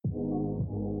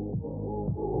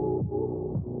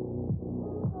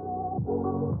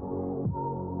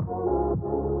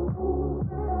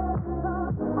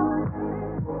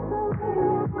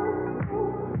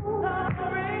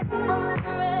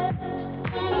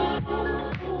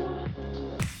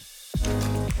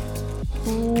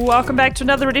Welcome back to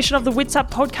another edition of the Wits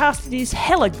Up podcast. It is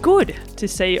hella good to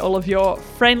see all of your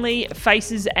friendly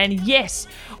faces. And yes,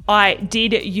 I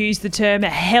did use the term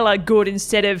hella good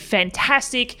instead of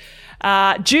fantastic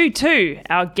due to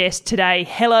our guest today,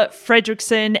 Helle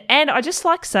Fredriksson. And I just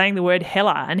like saying the word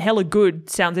hella, and hella good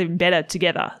sounds even better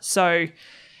together. So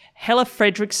Helle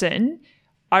Fredriksson,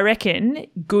 I reckon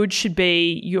good should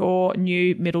be your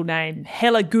new middle name,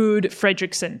 Helle Good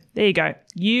Fredriksson. There you go.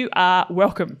 You are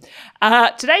welcome.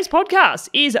 Today's podcast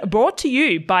is brought to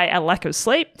you by a lack of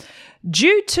sleep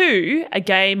due to a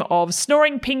game of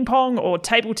snoring ping pong or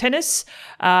table tennis,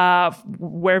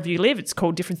 wherever you live, it's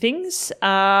called different things,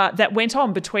 that went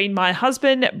on between my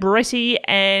husband, Bretty,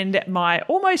 and my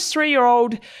almost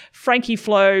 3-year-old, Frankie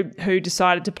Flo, who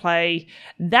decided to play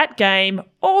that game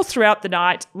all throughout the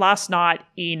night, last night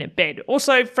in bed.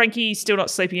 Also, Frankie, still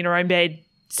not sleeping in her own bed,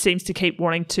 seems to keep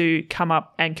wanting to come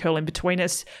up and curl in between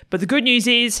us. But the good news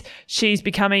is she's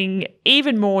becoming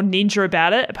even more ninja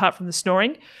about it, apart from the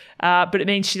snoring. But it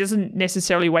means she doesn't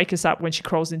necessarily wake us up when she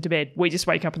crawls into bed. We just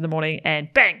wake up in the morning and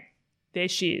bang, there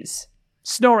she is.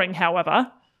 Snoring, however,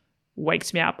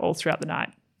 wakes me up all throughout the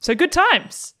night. So good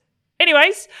times.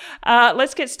 Anyways,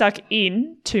 let's get stuck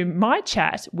into my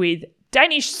chat with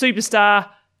Danish superstar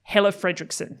Helle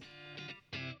Fredriksson.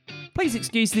 Please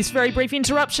excuse this very brief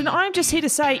interruption. I'm just here to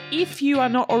say, if you are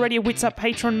not already a Wits Up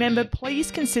Patreon member,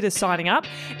 please consider signing up.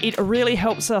 It really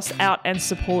helps us out and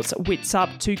supports Wits Up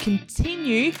to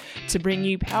continue to bring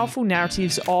you powerful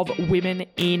narratives of women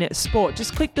in sport.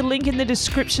 Just click the link in the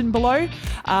description below,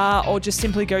 or just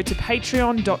simply go to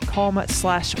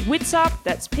patreon.com/witsup.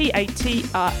 That's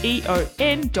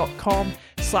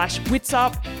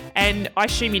patreon.com/witsup. And I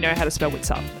assume you know how to spell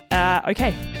Wits Up.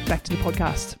 Okay, back to the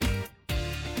podcast.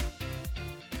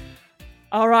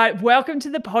 All right, welcome to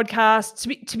the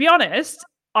podcast. To be honest,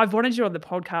 I've wanted you on the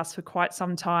podcast for quite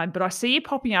some time, but I see you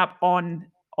popping up on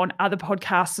other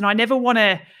podcasts, and I never want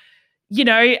to,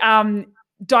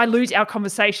 dilute our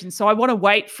conversation. So I want to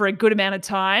wait for a good amount of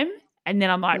time, and then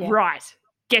I'm like, right,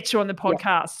 get you on the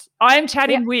podcast. Yeah. I am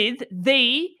chatting with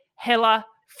the Helle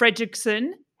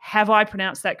Fredriksson. Have I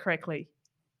pronounced that correctly?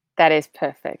 That is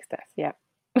perfect, Steph. Yeah.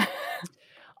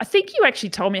 I think you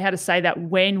actually told me how to say that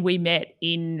when we met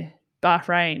in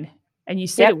Bahrain, and you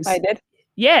said it was. I did.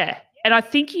 Yeah, and I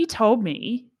think you told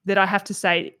me that I have to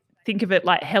think of it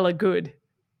like hella good.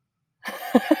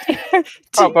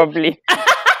 Probably.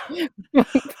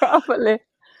 Probably.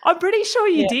 I'm pretty sure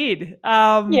you did.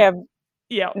 Yeah.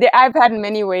 I've had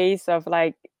many ways of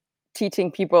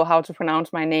teaching people how to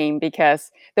pronounce my name,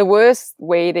 because the worst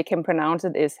way they can pronounce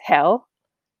it is hell,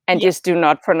 and just do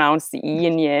not pronounce the E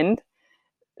in the end.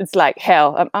 It's like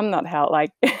hell. I'm not hell.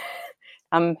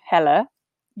 I'm Helle.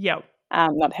 Yep.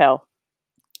 Not hell.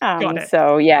 Got it.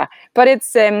 So yeah, but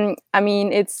it's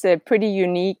it's a pretty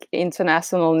unique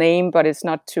international name, but it's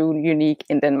not too unique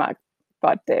in Denmark.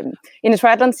 But in the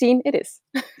triathlon scene, it is.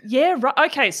 Yeah. Right.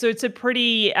 Okay. So it's a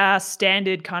pretty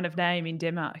standard kind of name in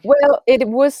Denmark. Well, it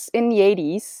was in the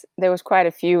 80s. There was quite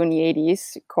a few in the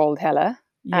 80s called Helle.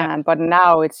 Yeah. But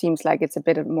now it seems like it's a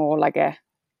bit more like a.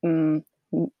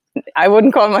 I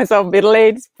wouldn't call myself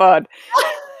middle-aged, but.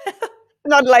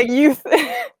 Not like youth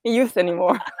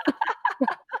anymore.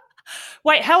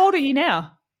 Wait, how old are you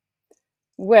now?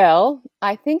 Well,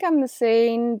 I think I'm the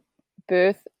same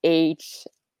birth age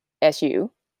as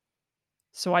you.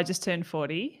 So I just turned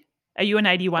 40. Are you an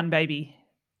 81 baby?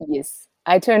 Yes,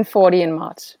 I turned 40 in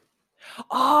March.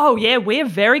 Oh, yeah, we're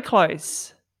very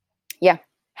close. Yeah.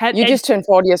 You just turned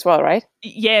 40 as well, right?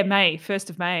 Yeah, 1st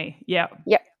of May. Yeah.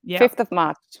 Yeah, 5th of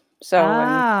March. So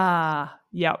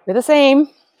yeah. We're the same.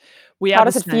 How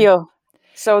does it feel?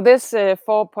 So this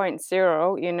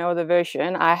 4.0, the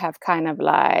version, I have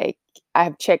I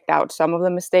have checked out some of the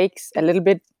mistakes a little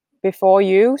bit before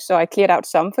you. So I cleared out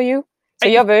some for you. So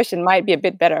your version might be a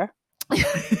bit better.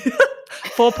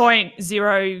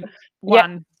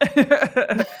 4.01.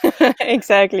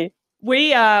 Exactly.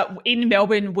 We in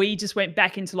Melbourne, we just went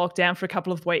back into lockdown for a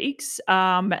couple of weeks.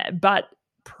 But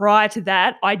prior to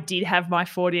that, I did have my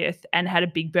 40th and had a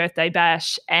big birthday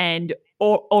bash, and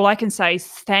all I can say is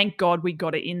thank God we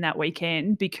got it in that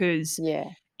weekend, because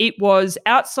it was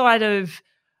outside of,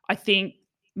 I think,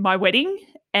 my wedding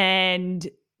and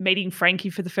meeting Frankie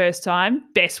for the first time,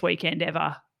 best weekend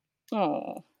ever.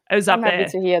 Oh, it was up there. I'm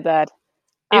happy to hear that.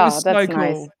 It was so that's cool.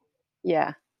 Nice.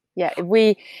 Yeah. Yeah.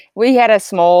 We had a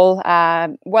small.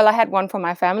 Well, I had one for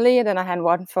my family, and then I had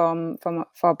one for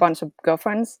a bunch of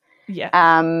girlfriends. Yeah.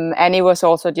 And it was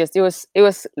also just it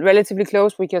was relatively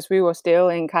close because we were still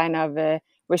in kind of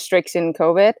restriction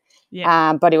COVID.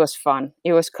 Yeah. But it was fun.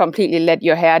 It was completely let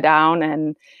your hair down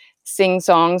and sing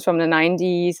songs from the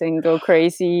 90s and go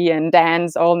crazy and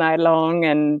dance all night long.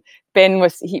 And Ben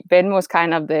was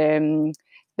kind of the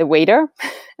waiter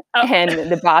Oh,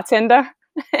 and the bartender.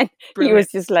 And he was brilliant.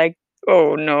 just like,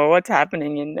 oh no, what's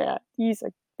happening in there?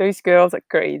 Those girls are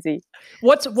crazy.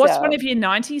 What's one So, of your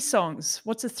 90s songs?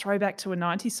 What's a throwback to a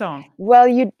 90s song? well,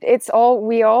 it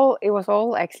was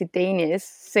all actually Danish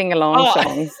sing along Oh,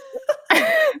 songs.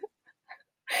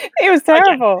 It was okay.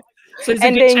 terrible. So there's a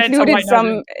And good they chance I included might know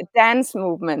them. some dance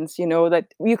movements, that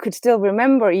you could still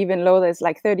remember, even though that's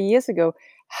like 30 years ago.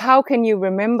 How can you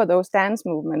remember those dance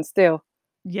movements still?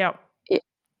 Yeah. It,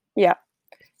 yeah,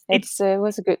 It's it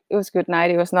was a good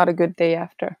night. It was not a good day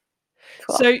after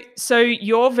 12. so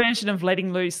your version of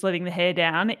letting loose, letting the hair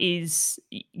down is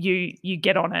you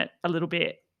get on it a little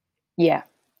bit. Yeah.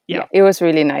 Yeah. Yeah, it was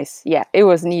really nice. Yeah, it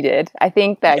was needed. I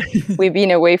think that we've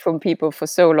been away from people for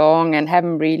so long and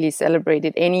haven't really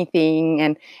celebrated anything.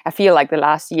 And I feel like the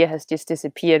last year has just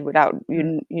disappeared without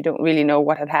Mm. you don't really know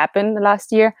what had happened the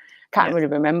last year. Can't Yes. really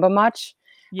remember much.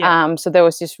 Yeah. So that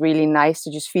was just really nice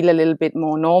to just feel a little bit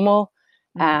more normal.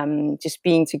 Mm. Just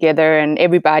being together, and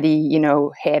everybody,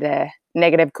 had a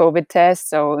negative COVID test,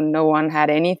 so no one had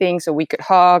anything, so we could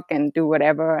hug and do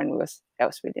whatever, and that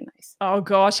was really nice. Oh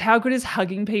gosh, how good is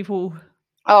hugging people?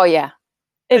 Oh yeah,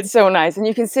 it's It's so nice, and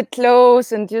you can sit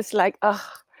close and just like, oh,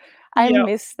 I yeah,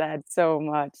 miss that so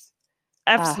much.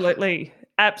 Ah, absolutely. yeah,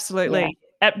 Absolutely.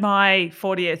 At my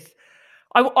 40th,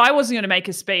 I wasn't gonna make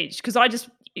a speech because I just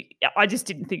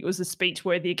didn't think it was a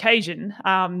speech-worthy occasion.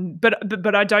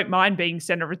 But I don't mind being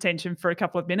center of attention for a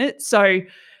couple of minutes. So,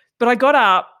 but I got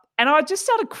up and I just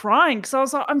started crying because I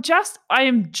was like, I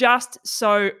am just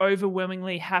so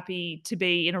overwhelmingly happy to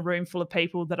be in a room full of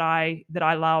people that I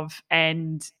love,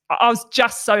 and I was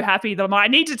just so happy that I'm like,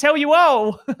 I need to tell you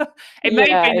all. It may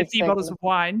have yeah, been a few bottles exactly. of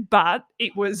wine, but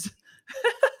it was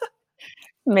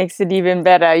Makes it even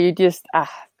better. You just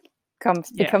comes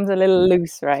yeah, becomes a little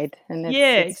loose, right? And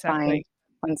yeah, it's fine exactly.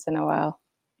 once in a while.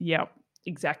 Yeah,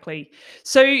 exactly.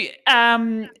 So,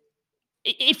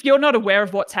 if you're not aware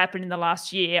of what's happened in the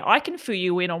last year, I can fill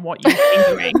you in on what you've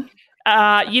been doing.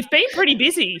 You've been pretty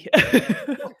busy.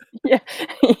 Yeah,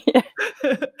 yeah.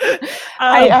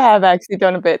 I Um, have actually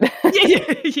done a bit.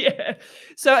 yeah, yeah.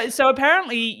 So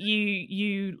apparently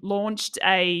you launched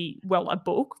a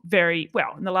book very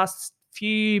well in the last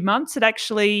few months. It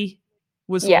actually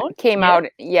was Yeah, launched.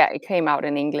 Yeah, it came out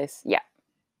in English. Yeah.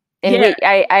 And yeah.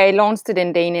 I launched it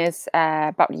in Danish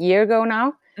about a year ago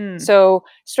now. Mm. So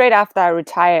straight after I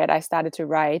retired, I started to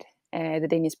write the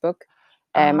Danish book,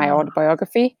 my Ah,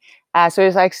 autobiography. So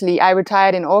it's actually, I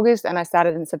retired in August and I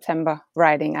started in September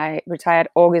writing. I retired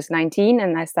August 19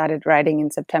 and I started writing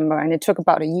in September, and it took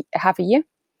about half a year.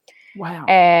 wow.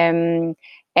 Um,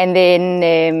 and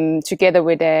then together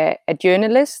with a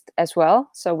journalist as well.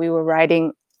 So we were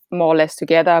writing more or less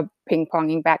together, ping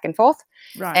ponging back and forth.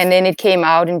 Right. And then it came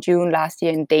out in June last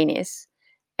year in Danish.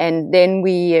 And then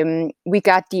we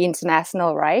got the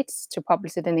international rights to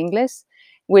publish it in English,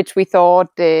 which we thought,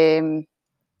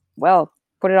 well,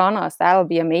 put it on us. That'll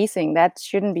be amazing. That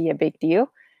shouldn't be a big deal.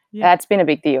 Yeah. That's been a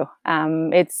big deal.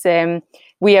 It's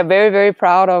We are very, very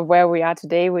proud of where we are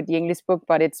today with the English book,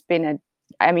 but it's been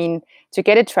to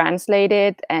get it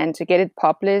translated and to get it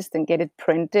published and get it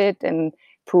printed and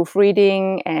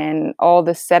proofreading and all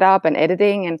the setup and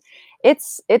editing, and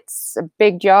it's a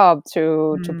big job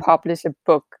to Mm. publish a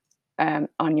book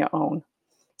on your own.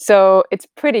 So it's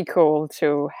pretty cool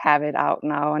to have it out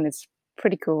now, and it's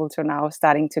pretty cool to now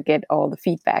starting to get all the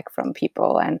feedback from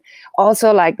people, and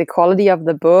also like the quality of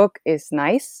the book is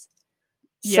nice.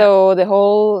 Yeah. So the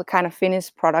whole kind of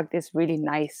finished product is really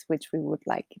nice, which we would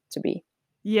like it to be.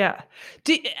 Yeah.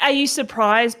 Are you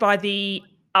surprised by the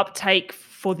uptake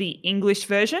for the English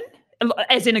version?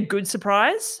 As in a good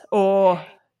surprise? Or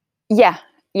Yeah,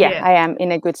 yeah, yeah. I am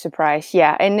in a good surprise.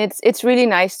 Yeah, and it's really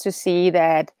nice to see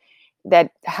that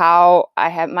how I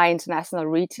have my international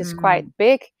reach is quite Mm,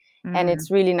 big, and mm,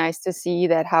 it's really nice to see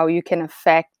that how you can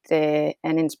affect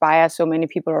and inspire so many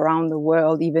people around the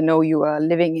world, even though you are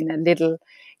living in a little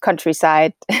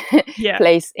countryside yeah,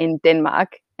 place in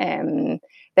Denmark.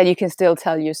 That you can still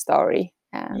tell your story.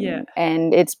 yeah.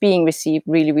 And it's being received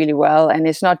really, really well. And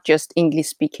it's not just English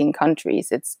speaking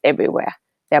countries, it's everywhere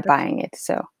they're That's buying it.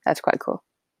 So that's quite cool.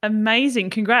 amazing.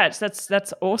 Congrats.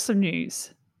 That's awesome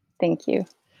news. Thank you.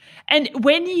 And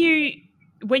when you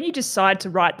when you decide to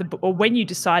write the book, or when you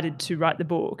decided to write the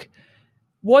book,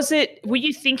 were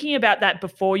you thinking about that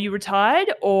before you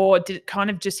retired, or did it kind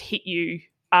of just hit you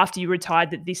after you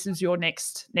retired that this is your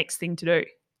next thing to do?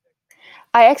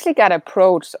 I actually got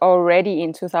approached already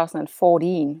in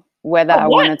 2014 whether I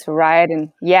wanted to write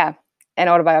an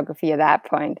autobiography at that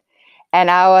point. And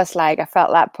I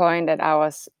felt that point that I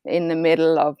was in the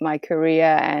middle of my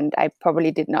career and I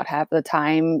probably did not have the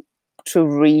time to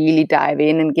really dive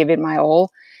in and give it my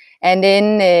all. And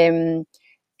then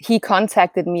he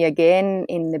contacted me again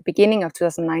in the beginning of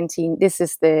 2019. This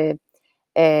is the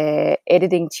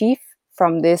editing chief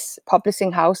from this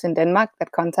publishing house in Denmark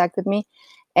that contacted me.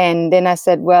 And then I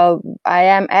said, well, I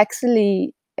am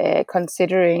actually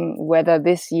considering whether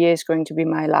this year is going to be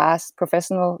my last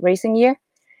professional racing year.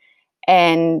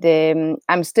 And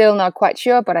I'm still not quite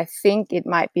sure, but I think it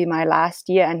might be my last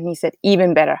year. And he said,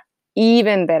 even better.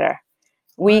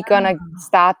 We're going to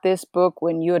start this book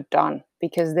when you're done,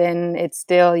 because then it's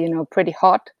still, pretty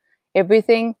hot,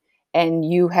 everything. And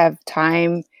you have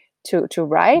time to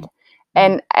write.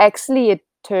 And actually, it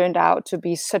turned out to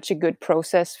be such a good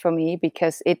process for me,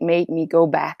 because it made me go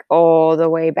back all the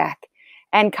way back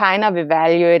and kind of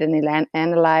evaluate and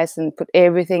analyze and put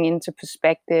everything into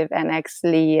perspective. And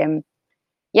actually,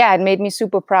 it made me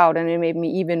super proud, and it made me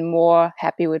even more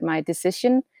happy with my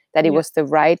decision that it was the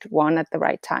right one at the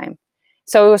right time.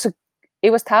 So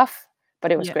it was tough,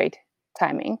 but it was great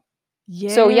timing.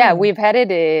 Yeah. So we've had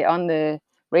it on the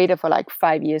radar for like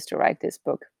 5 years to write this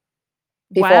book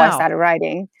before I started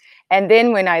writing. And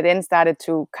then when I then started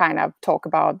to kind of talk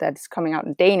about that it's coming out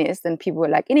in Danish, then people were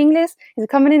like, in English? Is it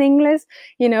coming in English?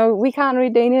 We can't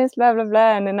read Danish, blah, blah,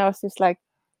 blah. And then I was just like,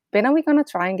 Ben, are we going to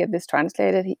try and get this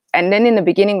translated? And then in the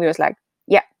beginning, we was like,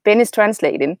 yeah, Ben is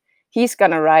translating. He's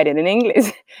going to write it in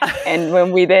English. And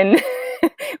when we then,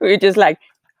 we were just like,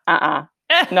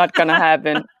 not going to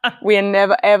happen. We are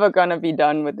never, ever going to be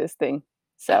done with this thing.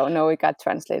 So no, it got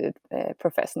translated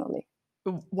professionally.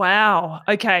 Wow.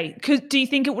 Okay. Do you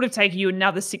think it would have taken you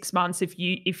another 6 months if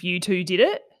you two did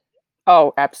it?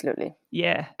 Oh, absolutely.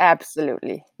 Yeah.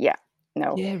 Absolutely. Yeah.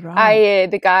 No. Yeah, right.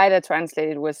 The guy that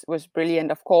translated was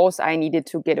brilliant. Of course, I needed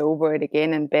to get over it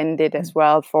again, and Ben did as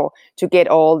well to get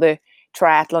all the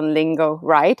triathlon lingo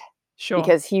right. Sure.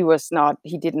 Because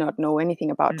he did not know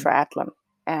anything about triathlon.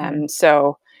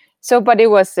 But it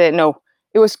was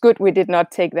it was good. We did not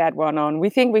take that one on.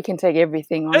 We think we can take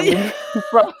everything on.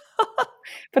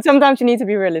 But sometimes you need to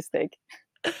be realistic.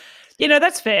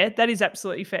 That's fair. That is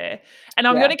absolutely fair. And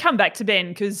I'm going to come back to Ben,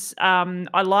 because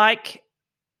I like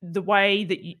the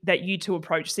way that you two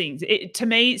approach things. To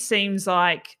me, it seems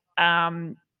like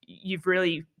you've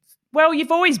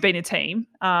always been a team.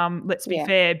 Let's be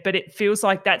fair, but it feels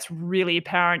like that's really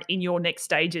apparent in your next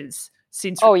stages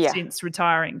since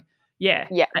retiring. Yeah.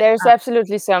 Yeah. There's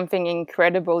absolutely something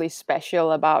incredibly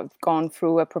special about going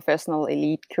through a professional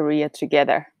elite career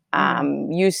together.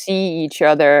 You see each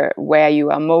other where you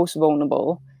are most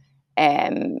vulnerable.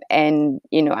 And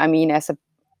as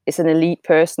an elite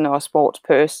person or a sports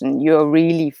person, you're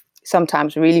really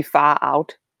sometimes really far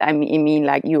out. I mean,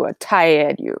 like, you are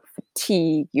tired, you're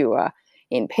fatigued, you are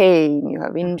in pain, you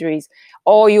have injuries,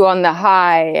 or you're on the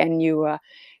high and you're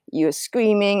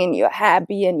screaming and you're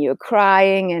happy and you're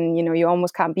crying, and you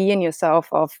almost can't be in yourself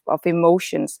of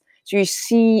emotions. So you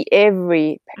see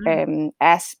every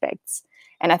aspects.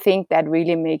 And I think that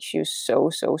really makes you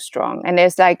so, so strong. And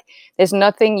there's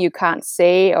nothing you can't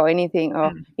say or anything.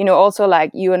 Or, also, like,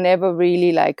 you are never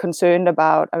really like concerned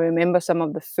about. I remember some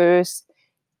of the first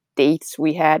dates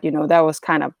we had, that was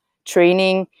kind of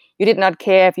training. You did not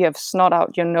care if you have snot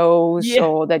out your nose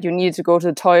or that you needed to go to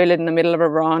the toilet in the middle of a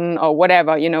run or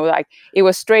whatever, like, it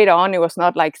was straight on. It was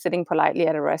not like sitting politely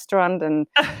at a restaurant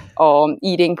or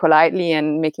eating politely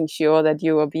and making sure that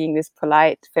you were being this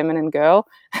polite, feminine girl.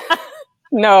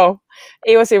 No,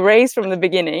 it was erased from the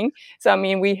beginning. So, I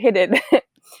mean, we hit it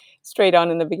straight on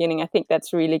in the beginning. I think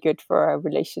that's really good for a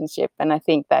relationship. And I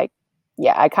think I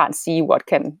can't see what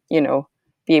can,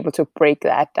 be able to break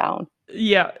that down.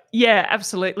 Yeah,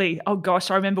 absolutely. Oh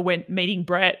gosh, I remember when meeting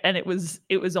Brett, and it was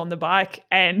on the bike,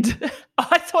 and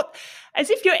I thought, as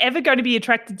if you're ever going to be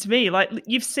attracted to me. Like,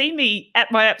 you've seen me at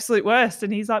my absolute worst.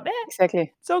 And he's like, man,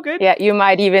 exactly, it's all good. Yeah, you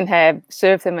might even have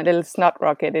served him a little snot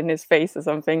rocket in his face or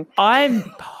something. I'm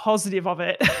positive of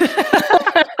it.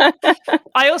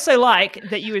 I also like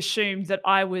that you assumed that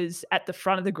I was at the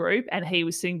front of the group and he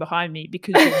was sitting behind me,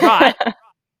 because you're right.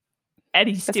 And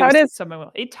he's still somewhere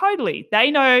else. Totally.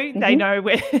 They know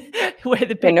where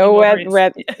the they know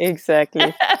where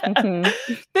exactly.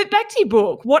 But back to your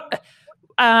book. What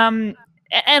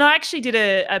And I actually did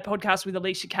a podcast with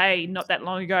Alicia Kay not that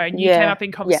long ago, and you came up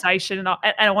in conversation, and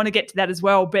I want to get to that as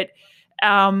well. But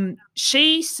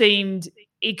she seemed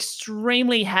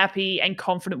extremely happy and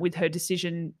confident with her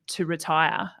decision to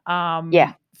retire.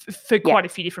 For quite a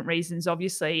few different reasons,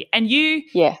 obviously. And you,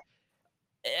 you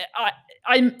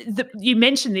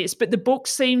mentioned this, but the book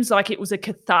seems like it was a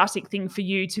cathartic thing for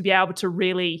you to be able to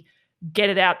really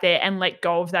get it out there and let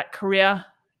go of that career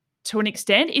to an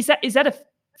extent. Is that a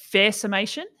fair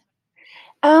summation?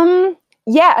 I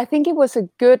think it was a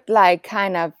good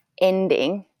kind of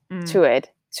ending to it,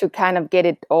 to kind of get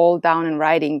it all down in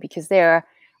writing, because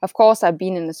of course I've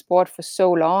been in the sport for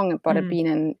so long, but I've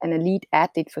been an elite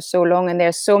athlete for so long, and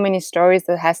there's so many stories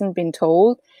that hasn't been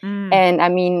told. And I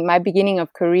mean, my beginning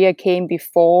of career came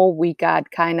before we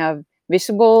got kind of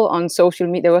visible on social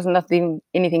media. There was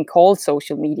anything called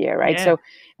social media, right? So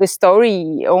the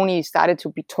story only started to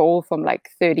be told from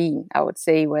like 13, I would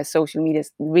say, where social media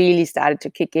really started to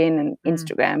kick in, and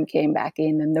Instagram came back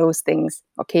in, and those things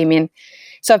came in.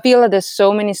 So I feel that there's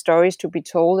so many stories to be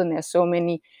told, and there's so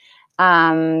many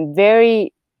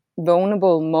very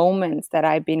vulnerable moments that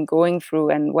I've been going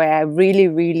through, and where I really,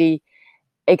 really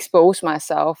expose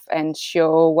myself and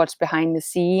show what's behind the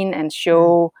scene, and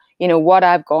show what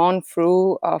I've gone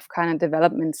through of kind of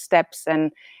development steps,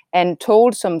 and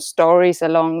told some stories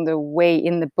along the way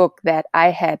in the book that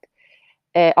I had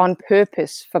on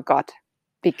purpose forgot,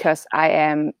 because I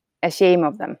am ashamed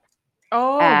of them.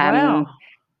 Wow.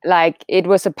 Like, it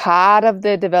was a part of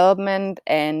the development,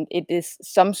 and it is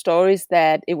some stories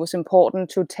that it was important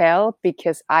to tell,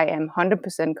 because I am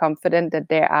 100% confident that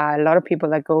there are a lot of people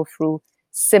that go through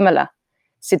similar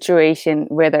situation,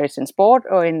 whether it's in sport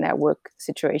or in their work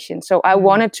situation. So I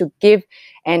wanted to give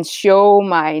and show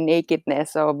my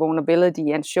nakedness or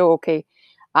vulnerability, and show, okay,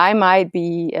 I might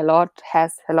be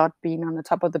has a lot been on the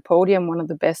top of the podium, one of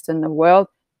the best in the world,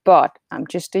 but I'm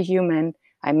just a human.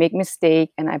 I make mistake,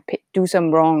 and I do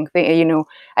some wrong thing.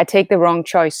 I take the wrong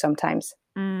choice sometimes.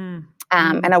 And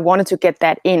I wanted to get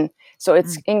that in. So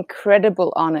it's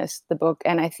incredible honest, the book.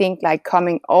 And I think like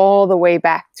coming all the way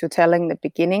back to telling the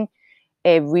beginning,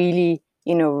 it really,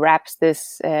 wraps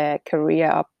this career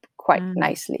up quite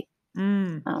nicely.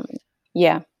 So,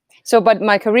 but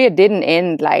my career didn't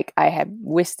end like I had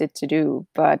wished it to do,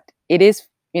 but it is,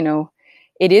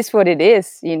 it is what it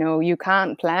is. You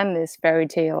can't plan this fairy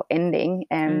tale ending,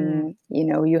 and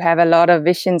you have a lot of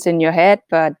visions in your head,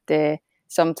 but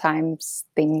sometimes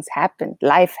things happen.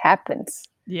 Life happens.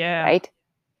 Yeah. Right.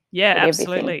 Yeah,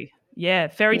 absolutely. Yeah,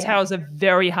 fairy tales are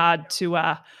very hard to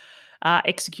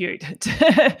execute.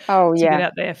 To get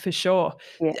out there, for sure.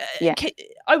 Yeah.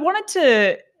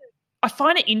 I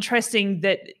find it interesting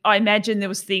that I imagine there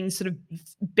was things sort of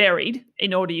buried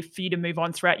in order for you to move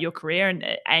on throughout your career,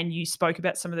 and you spoke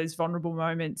about some of those vulnerable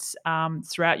moments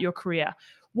throughout your career.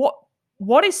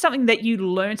 What is something that you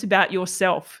learnt about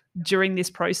yourself during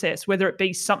this process, whether it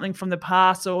be something from the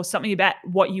past or something about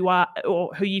what you are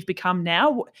or who you've become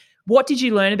now? What did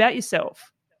you learn about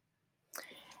yourself?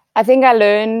 I think I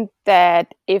learned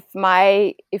that if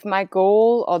my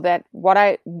goal, or that what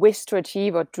I wish to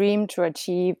achieve or dream to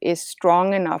achieve, is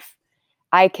strong enough,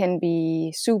 I can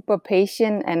be super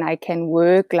patient, and I can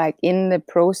work like in the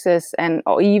process. And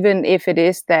or even if it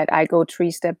is that I go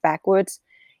 3 steps backwards,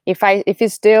 if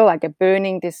it's still like a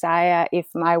burning desire,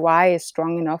 if my why is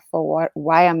strong enough for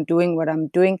why I'm doing what I'm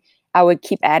doing, I will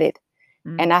keep at it.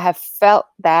 And I have felt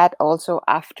that also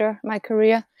after my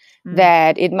career,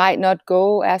 that it might not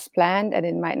go as planned, and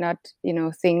it might not,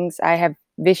 things I have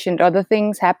visioned other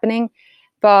things happening,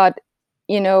 but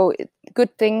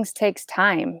good things takes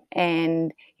time,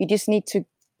 and you just need to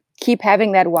keep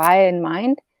having that why in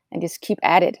mind, and just keep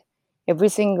at it every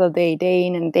single day, day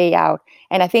in and day out.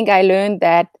 And I think I learned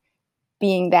that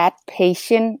being that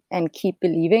patient and keep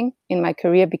believing in my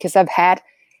career, because I've had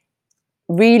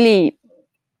really,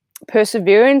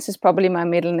 perseverance is probably my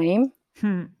middle name.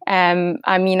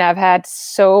 I mean, I've had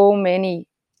so many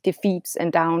defeats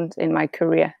and downs in my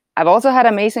career. I've also had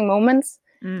amazing moments,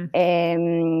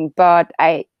 but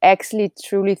I actually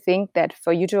truly think that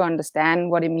for you to understand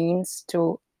what it means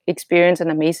to experience an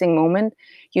amazing moment,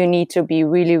 you need to be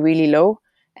really, really low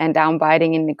and down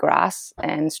biting in the grass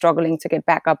and struggling to get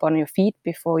back up on your feet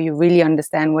before you really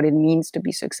understand what it means to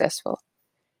be successful.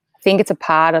 I think it's a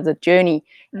part of the journey,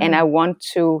 and I want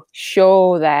to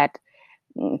show that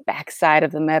backside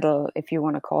of the medal, if you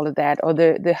want to call it that, or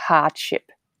the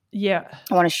hardship. Yeah.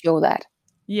 I want to show that.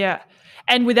 Yeah.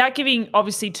 And without giving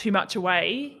obviously too much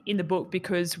away in the book,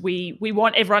 because we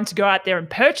want everyone to go out there and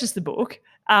purchase the book.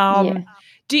 Are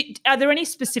there any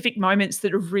specific moments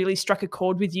that have really struck a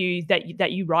chord with you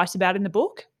that you write about in the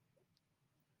book?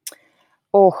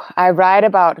 Oh, I write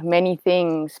about many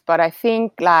things, but I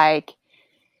think like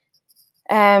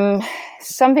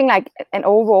something like an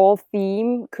overall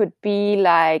theme could be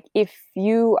like if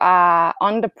you are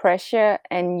under pressure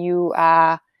and you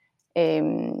are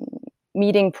um,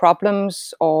 meeting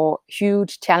problems or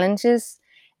huge challenges,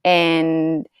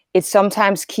 and it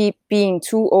sometimes keep being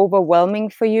too overwhelming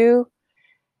for you,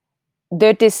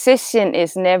 the decision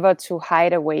is never to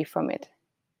hide away from it.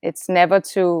 It's never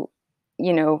to,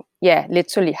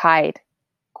 literally hide,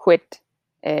 quit,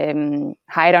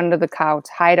 hide under the couch,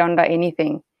 hide under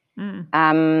anything.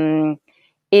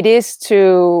 It is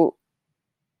to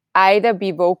either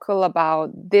be vocal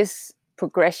about this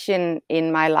progression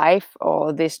in my life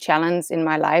or this challenge in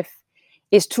my life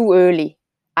is too early.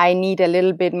 I need a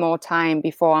little bit more time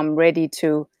before I'm ready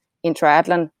to, in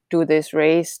triathlon, do this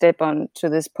race, step on to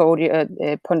this podium,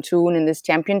 pontoon in this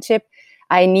championship.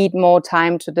 I need more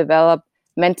time to develop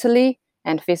mentally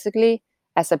and physically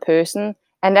as a person.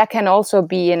 And that can also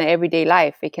be in everyday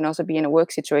life. It can also be in a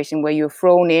work situation where you're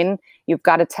thrown in, you've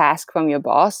got a task from your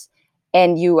boss,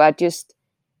 and you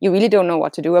really don't know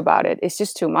what to do about it. It's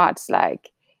just too much.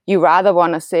 Like, you rather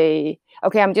want to say,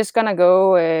 okay, I'm just going to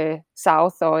go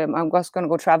south, or I'm just going to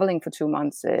go traveling for 2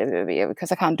 months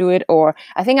because I can't do it. Or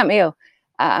I think I'm ill.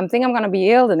 I think I'm going to be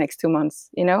ill the next 2 months,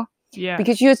 Yeah.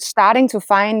 Because you're starting to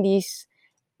find these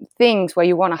things where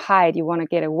you want to hide, you want to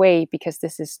get away because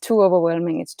this is too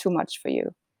overwhelming. It's too much for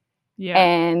you. Yeah.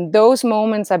 And those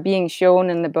moments are being shown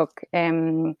in the book,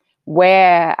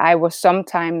 where I was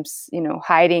sometimes,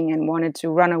 hiding and wanted to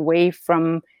run away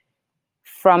from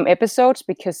episodes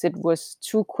because it was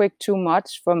too quick, too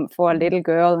much for a little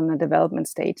girl in a development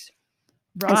stage.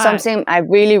 Right. And something I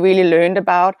really, really learned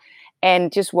about,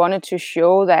 and just wanted to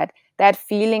show that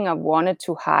feeling of wanted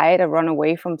to hide or run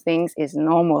away from things is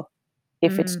normal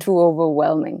if it's too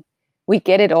overwhelming. We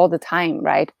get it all the time,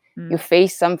 right? You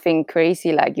face something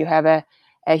crazy, like you have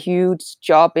a huge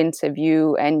job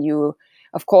interview, and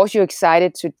of course you're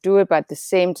excited to do it, but at the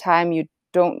same time you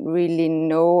don't really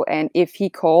know. And if he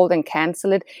called and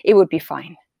canceled it, it would be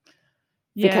fine.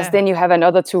 Yeah. Because then you have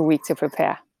another 2 weeks to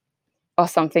prepare or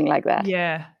something like that.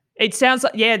 Yeah. It sounds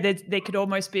like, there could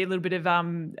almost be a little bit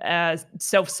of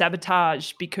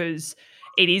self-sabotage because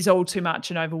it is all too much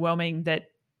and overwhelming that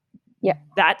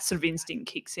sort of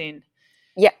instinct kicks in.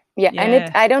 Yeah.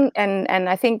 And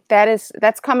I think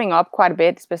that's coming up quite a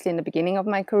bit, especially in the beginning of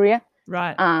my career.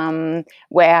 Right.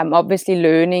 Where I'm obviously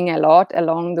learning a lot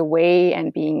along the way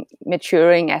and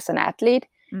maturing as an athlete.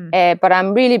 But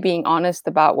I'm really being honest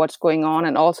about what's going on,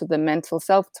 and also the mental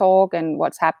self-talk and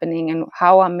what's happening and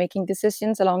how I'm making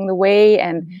decisions along the way,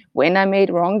 and when I made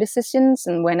wrong decisions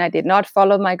and when I did not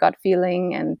follow my gut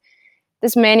feeling. And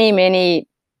there's many, many,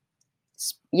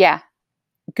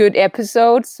 good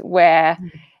episodes where,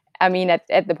 I mean,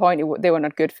 at the point they were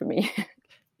not good for me.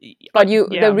 But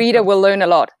the reader will learn a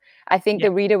lot. I think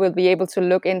the reader will be able to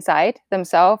look inside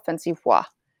themselves and see, wow,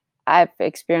 I've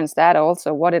experienced that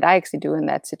also. What did I actually do in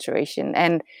that situation?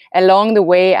 And along the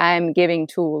way, I'm giving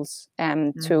tools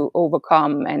to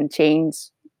overcome and change,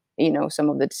 some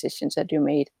of the decisions that you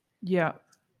made. Yeah.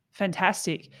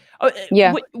 Fantastic.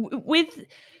 Yeah.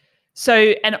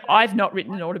 And I've not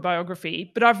written an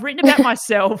autobiography, but I've written about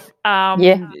myself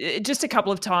just a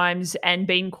couple of times and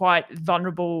been quite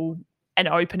vulnerable and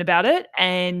open about it.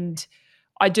 And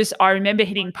I remember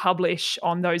hitting publish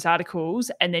on those articles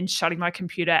and then shutting my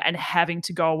computer and having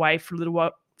to go away for a little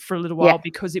while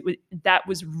because that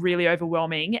was really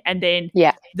overwhelming. And then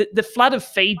the flood of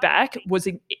feedback was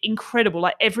incredible.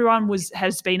 Like, everyone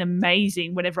has been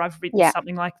amazing whenever I've written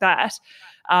something like that.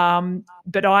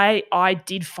 But I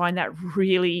did find that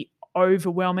really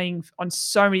overwhelming on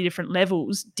so many different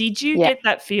levels. Did you get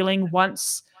that feeling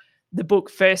once the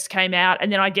book first came out,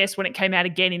 and then I guess when it came out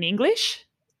again in English?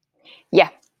 Yeah,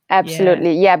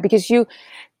 absolutely. Yeah, because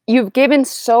you've given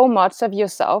so much of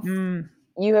yourself.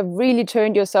 You have really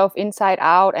turned yourself inside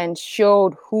out and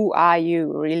showed who are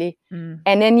you really.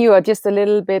 And then you are just a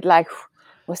little bit like,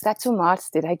 was that too much?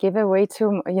 Did I give away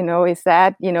too much? Is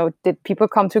that, did people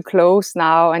come too close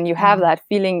now? And you have that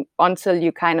feeling until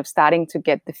you kind of starting to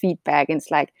get the feedback. And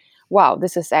it's like, wow,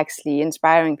 this is actually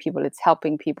inspiring people. It's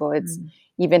helping people. It's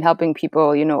even helping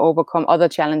people, overcome other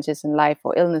challenges in life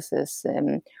or illnesses.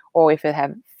 Or if they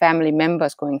have family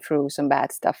members going through some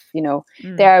bad stuff,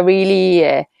 there are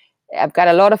really, I've got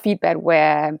a lot of feedback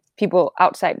where people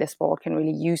outside the sport can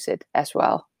really use it as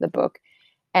well, the book.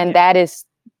 And I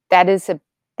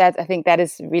think that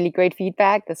is really great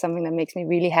feedback. That's something that makes me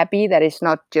really happy, that it's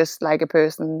not just like a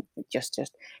person,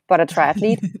 but a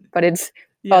triathlete, but it's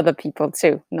other people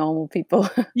too, normal people.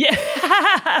 Yeah.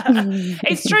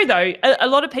 It's true though. A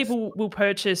lot of people will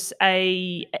purchase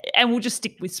and we'll just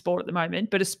stick with sport at the moment,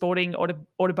 but a sporting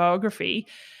autobiography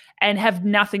and have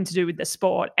nothing to do with the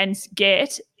sport and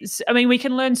we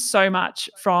can learn so much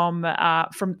from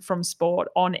sport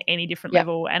on any different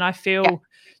level. And I feel,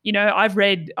 I've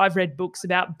read books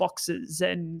about boxers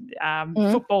and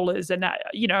footballers, and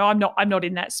I'm not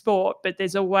in that sport, but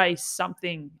there's always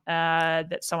something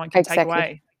that someone can take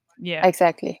away. Yeah,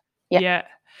 exactly. Yeah.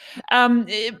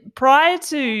 Prior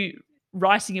to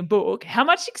writing a book, how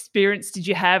much experience did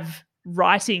you have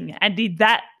writing, and did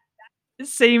that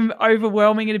seem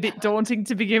overwhelming and a bit daunting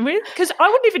to begin with? Because I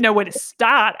wouldn't even know where to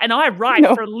start, and I write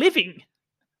for a living.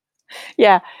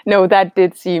 Yeah, no, that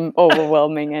did seem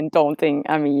overwhelming and daunting.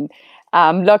 I mean,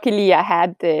 luckily I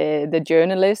had the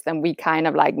journalist, and we kind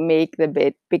of like make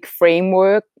the big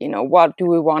framework. What do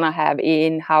we want to have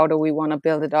in? How do we want to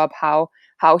build it up? How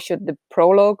should the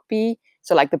prologue be?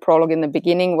 So like the prologue in the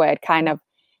beginning, where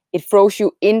it throws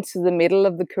you into the middle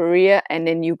of the career, and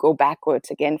then you go backwards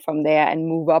again from there and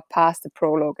move up past the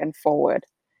prologue and forward.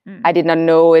 I did not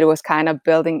know it was kind of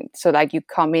building. So like you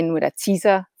come in with a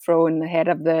teaser throw in the head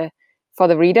for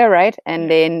the reader, right?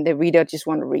 And then the reader just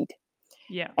want to read.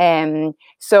 Yeah.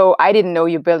 So I didn't know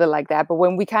you build it like that. But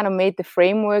when we kind of made the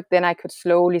framework, then I could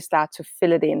slowly start to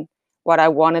fill it in, what I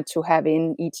wanted to have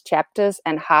in each chapters,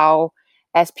 and how,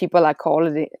 as people are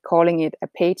calling it a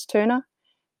page turner,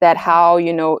 that how,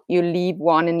 you leave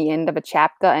one in the end of a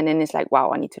chapter, and then it's like,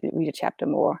 wow, I need to read a chapter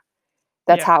more.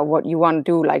 That's how what you want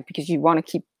to do, like, because you want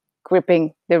to keep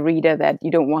gripping the reader, that you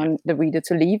don't want the reader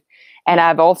to leave. And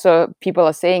I've also, people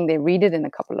are saying they read it in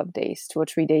a couple of days, 2 or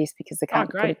 3 days, because they can't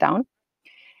put it down.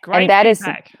 Great and that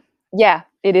feedback.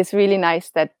 It is really nice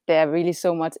that they're really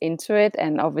so much into it,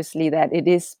 and obviously that it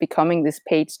is becoming this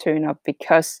page turner,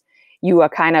 because you are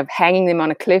kind of hanging them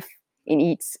on a cliff in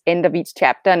each end of each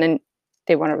chapter, and then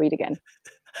they want to read again.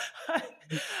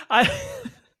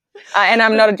 And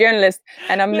I'm not a journalist,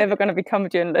 and I'm never going to become a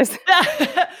journalist.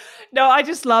 No, I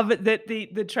just love it that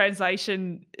the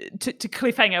translation to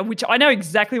cliffhanger, which I know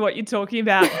exactly what you're talking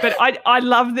about, but I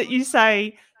love that you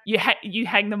say you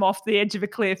hang them off the edge of a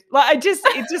cliff. Like it just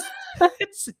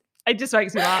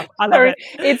makes me laugh. I love it.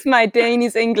 It's my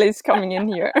Danish English coming in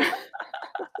here.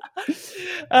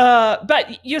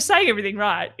 But you're saying everything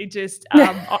right. It just,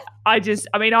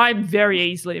 I'm very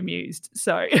easily amused.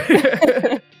 So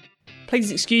please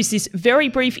excuse this very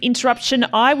brief interruption.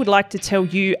 I would like to tell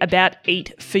you about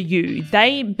Eat For You.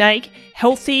 They make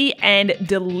healthy and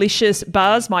delicious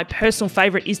bars. My personal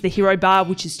favourite is the Hero Bar,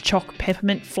 which is choc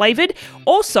peppermint flavoured.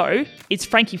 Also, it's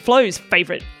Frankie Flo's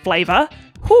favourite flavour.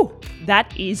 Whew,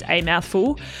 that is a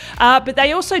mouthful. But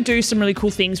they also do some really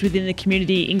cool things within the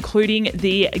community, including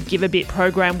the Give a Bit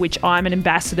program, which I'm an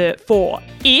ambassador for.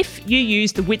 If you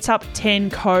use the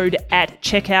WitsUp10 code at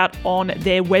checkout on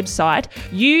their website,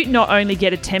 you not only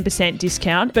get a 10%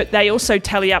 discount, but they also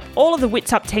tally up all of the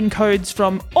WitsUp10 codes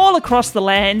from all across the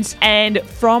lands, and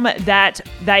from that,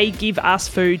 they give us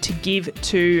food to give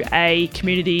to a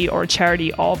community or a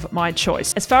charity of my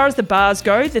choice. As far as the bars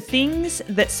go, the things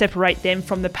that separate them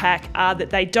from the pack are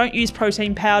that they don't use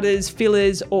protein powders,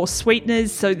 fillers, or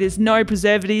sweeteners, so there's no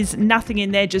preservatives, nothing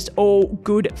in there, just all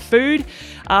good food.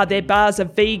 Their bars are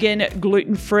vegan,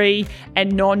 gluten-free,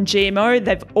 and non-GMO.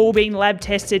 They've all been lab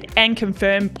tested and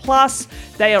confirmed, plus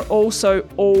they are also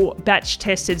all batch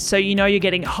tested, so you know you're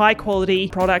getting high quality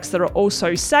products that are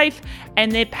also safe,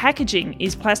 and their packaging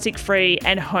is plastic-free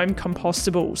and home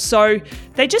compostable. So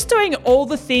they're just doing all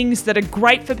the things that are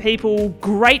great for people,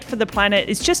 great for the planet.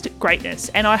 It's just greatness.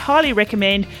 And I highly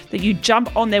recommend that you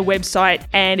jump on their website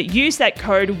and use that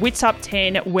code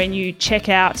WITSUP10 when you check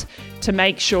out, to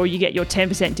make sure you get your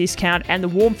 10% discount and the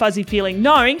warm fuzzy feeling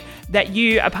knowing that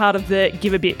you are part of the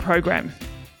Give a Bit program.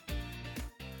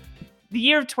 The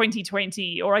year of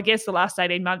 2020, or I guess the last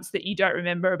 18 months that you don't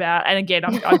remember about, and again,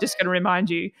 I'm just going to remind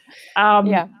you.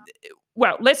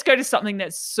 Well, let's go to something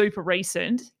that's super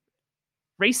recent.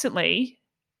 Recently,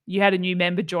 you had a new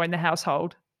member join the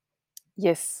household.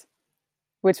 Yes,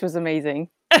 which was amazing.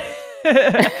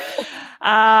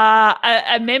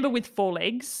 A member with 4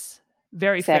 legs.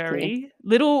 Very furry.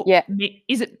 Little,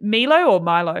 is it Milo or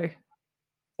Milo?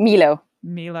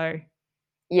 Milo.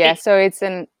 Yeah, so it's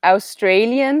an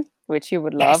Australian, which you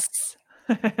would love,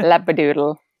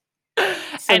 Labradoodle.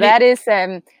 So and that is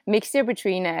a mixture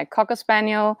between a Cocker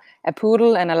Spaniel, a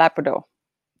Poodle, and a Labrador.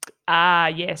 Ah,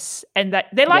 yes. And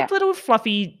they're like little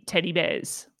fluffy teddy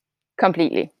bears.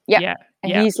 Completely. Yeah.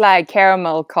 And he's like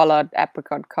caramel colored,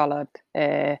 apricot colored,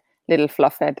 little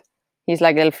fluffhead. He's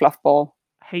like a little fluff ball.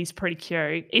 He's pretty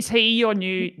cute. Is he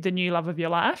the new love of your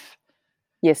life?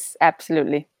 Yes,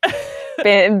 absolutely.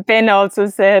 Ben also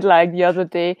said, like, the other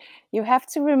day, you have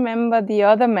to remember the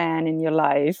other man in your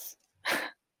life.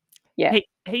 Yeah.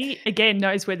 He again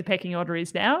knows where the pecking order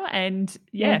is now, and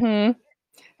yeah. Mm-hmm.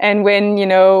 And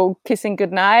when, kissing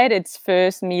goodnight, it's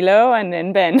first Milo and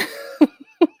then Ben.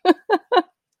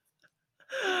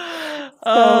 So,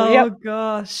 Oh yep.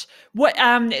 gosh. What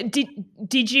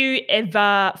did you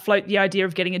ever float the idea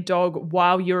of getting a dog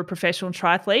while you're a professional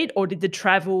triathlete, or did the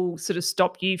travel sort of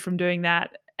stop you from doing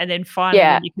that? And then finally,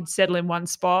 Yeah, when you could settle in one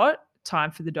spot,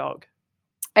 time for the dog.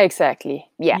 exactly.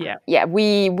 Yeah. Yeah. Yeah.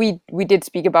 We did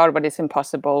speak about it, but it's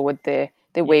impossible with the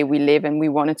Yeah. way we live, and we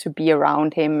wanted to be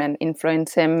around him and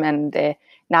influence him. And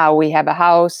now we have a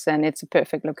house, and it's a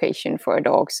perfect location for a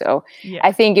dog. So Yeah.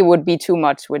 I think it would be too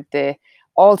much with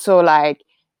also, like,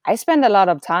 I spend a lot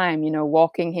of time,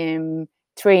 walking him,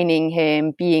 training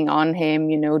him, being on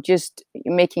him, just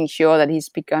making sure that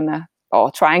or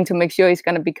trying to make sure he's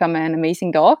gonna become an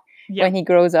amazing dog Yeah. when he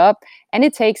grows up. And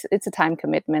it's a time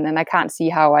commitment, and I can't see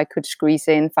how I could squeeze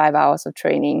in 5 hours of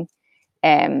training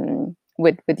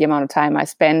with the amount of time I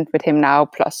spend with him now,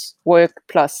 plus work,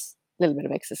 plus a little bit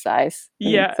of exercise.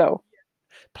 And Yeah. so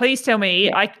Please tell me,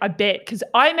 yeah. I bet, because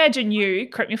I imagine you,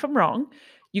 correct me if I'm wrong,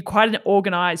 you're quite an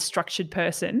organized, structured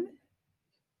person.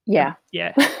 Yeah.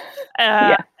 Yeah.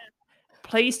 Yeah.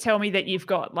 Please tell me that you've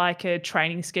got like a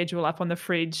training schedule up on the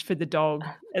fridge for the dog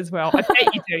as well. I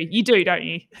bet you do. You do, don't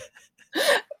you?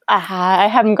 I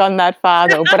haven't gone that far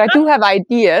though, but I do have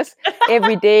ideas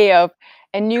every day of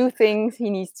a new things he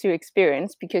needs to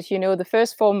experience, because the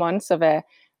first 4 months of a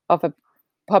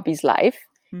puppy's life,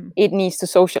 Mm. it needs to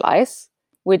socialize,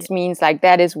 which means, like,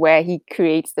 that is where he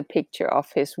creates the picture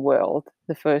of his world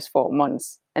the first 4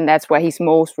 months, and that's where he's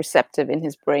most receptive in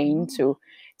his brain to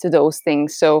those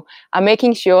things. So I'm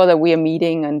making sure that we are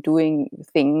meeting and doing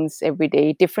things every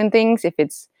day, different things. If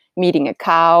it's meeting a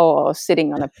cow, or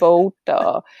sitting on a boat,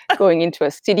 or going into a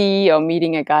city, or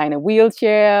meeting a guy in a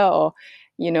wheelchair, or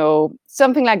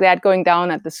something like that, going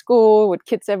down at the school with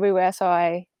kids everywhere. So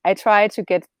I try to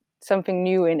get something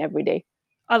new in every day.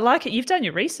 I like it. You've done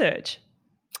your research.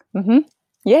 Mm-hmm.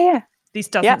 Yeah. This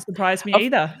Yeah. doesn't surprise me Of-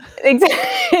 either.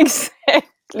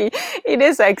 Exactly. It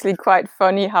is actually quite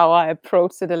funny how I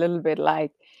approach it a little bit,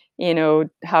 like,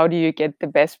 how do you get the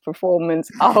best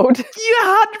performance out? You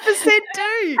 100%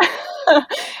 do.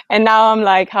 And now I'm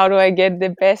like, how do I get the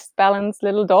best balanced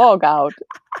little dog out?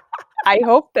 I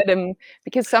hope that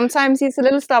because sometimes he's a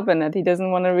little stubborn, that he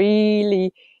doesn't want to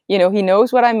really, he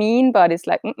knows what I mean, but it's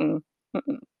like, mm-mm,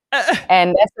 mm-mm.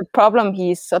 And that's the problem.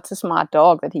 He's such a smart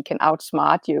dog that he can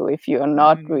outsmart you if you're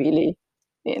not really,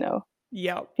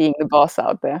 Yep. being the boss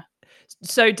out there.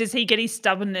 So does he get his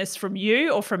stubbornness from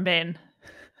you or from Ben?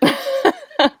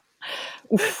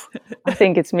 Oof, I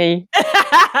think it's me.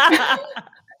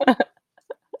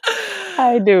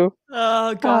 I do.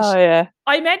 Oh gosh. Oh yeah.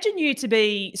 I imagine you to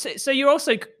be so you're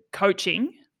also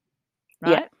coaching,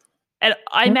 right? Yeah. And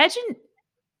I imagine,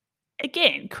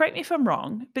 again, correct me if I'm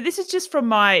wrong, but this is just from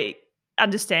my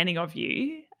understanding of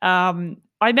you. I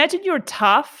imagine you're a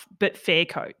tough but fair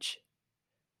coach.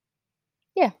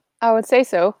 Yeah, I would say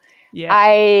so. Yeah.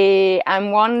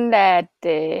 I'm one that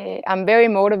I'm very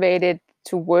motivated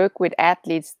to work with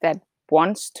athletes that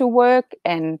wants to work,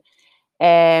 and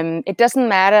it doesn't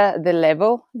matter the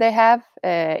level they have,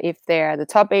 if they're the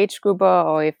top age grouper,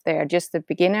 or if they're just a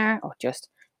beginner, or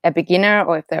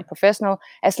if they're professional,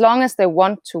 as long as they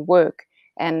want to work,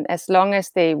 and as long as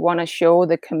they want to show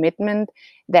the commitment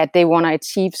that they want to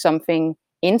achieve something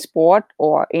in sport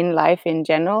or in life in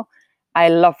general. I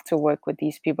love to work with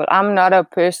these people. I'm not a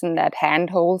person that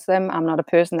handholds them. I'm not a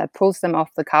person that pulls them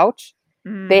off the couch.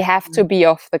 They have to be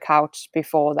off the couch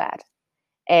before that.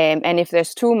 And if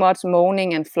there's too much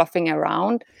moaning and fluffing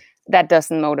around, that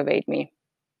doesn't motivate me.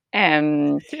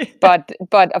 But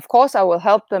of course, I will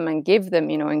help them and give them,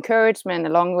 encouragement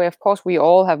along the way. Of course, we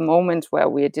all have moments where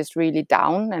we're just really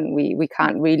down, and we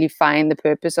can't really find the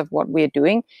purpose of what we're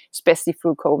doing, especially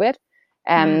through COVID.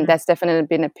 That's definitely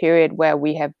been a period where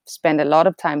we have spent a lot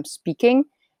of time speaking,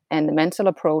 and the mental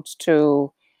approach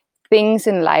to things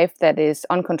in life that is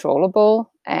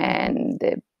uncontrollable and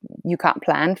you can't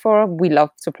plan for. We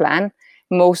love to plan.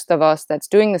 Most of us that's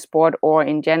doing the sport, or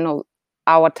in general,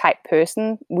 our type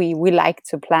person, we like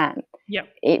to plan. Yep.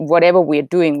 Whatever we're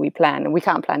doing, we plan. And we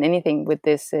can't plan anything with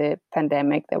this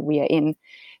pandemic that we are in.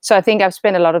 So I think I've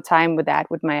spent a lot of time with that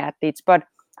with my athletes. But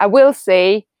I will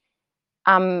say,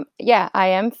 I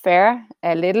am fair,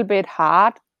 a little bit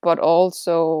hard, but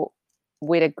also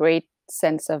with a great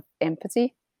sense of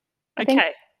empathy.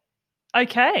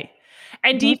 Okay.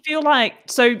 And do you feel like,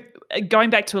 so going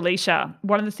back to Alicia,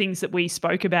 one of the things that we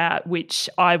spoke about, which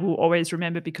I will always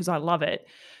remember because I love it.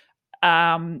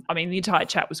 I mean, the entire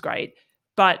chat was great,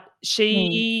 but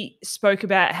she spoke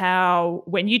about how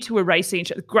when you two were racing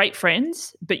each other, great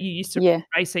friends, but you used to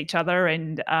race each other,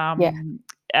 and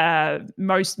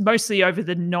mostly over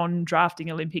the non-drafting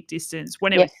Olympic distance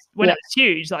when it was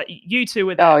huge. Like you two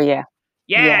were the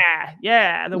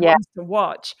the ones to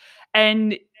watch,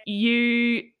 and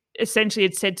you essentially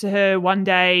had said to her one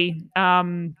day,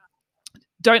 don't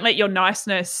let your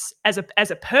niceness as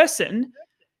a person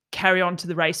carry on to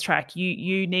the racetrack.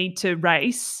 You need to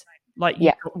race like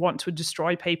you want to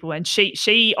destroy people. And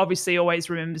she obviously always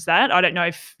remembers that. I don't know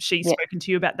if she's spoken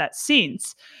to you about that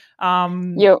since. I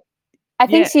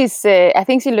think I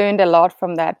think she learned a lot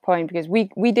from that point, because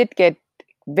we did get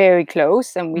very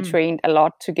close and we trained a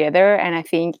lot together. And I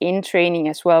think in training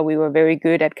as well, we were very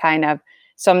good at kind of,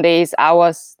 some days I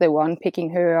was the one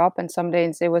picking her up and some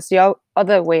days it was the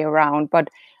other way around. But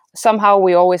somehow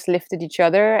we always lifted each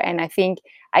other. And I think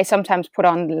I sometimes put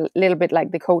on a little bit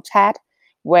like the coach hat,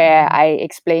 where I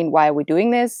explain why we're doing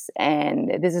this.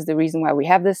 And this is the reason why we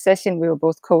have this session. We were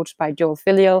both coached by Joel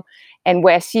Filial, and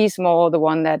where she's more the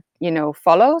one that,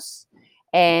 follows.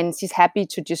 And she's happy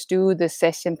to just do the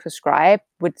session prescribed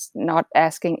with not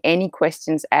asking any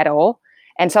questions at all.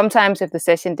 And sometimes if the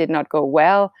session did not go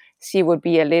well, she would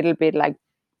be a little bit like,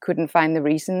 couldn't find the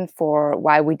reason for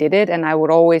why we did it. And I would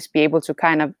always be able to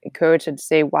kind of encourage her to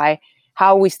say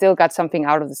how we still got something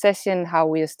out of the session, how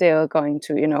we are still going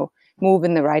to, move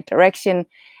in the right direction.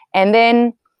 And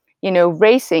then,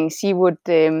 racing, she would,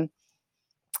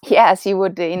 she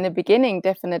would in the beginning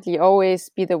definitely always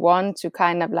be the one to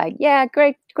kind of like,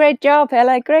 great job,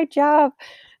 Helle, great job.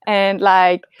 And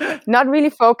like not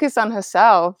really focus on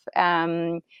herself.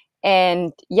 So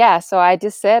I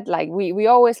just said, like, we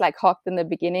always like hugged in the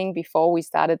beginning before we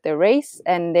started the race,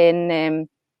 and then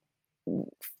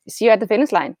see you at the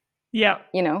finish line. Yeah.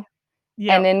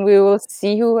 And then we will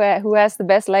see who has the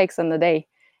best legs on the day.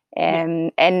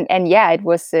 It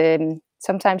was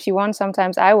sometimes she won,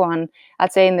 sometimes I won.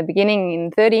 I'd say in the beginning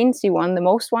in 13 she won the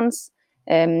most ones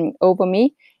over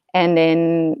me, and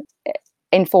then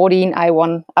in 14 I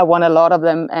won a lot of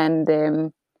them. And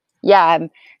the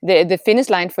finish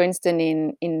line, for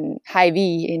instance, in High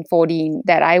V in 14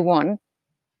 that I won,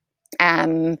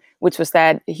 which was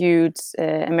that huge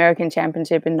American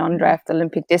championship in non-draft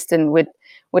Olympic distance with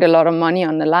a lot of money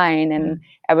on the line. And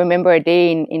I remember a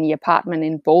day in the apartment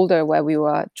in Boulder where we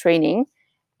were training.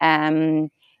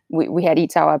 We had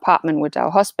each our apartment with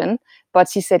our husband, but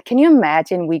she said, can you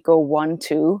imagine we go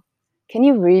 1-2? Can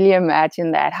you really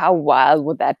imagine that? How wild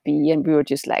would that be? And we were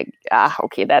just like,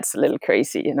 okay, that's a little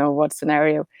crazy, what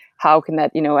scenario? How can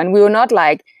that, and we were not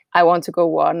like, I want to go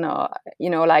 1, or,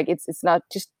 like it's not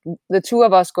just the two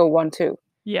of us go 1-2.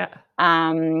 Yeah.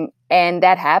 And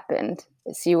that happened.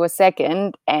 She was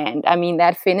second. And I mean,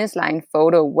 that finish line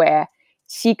photo where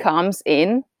she comes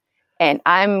in and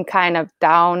I'm kind of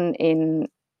down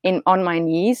on my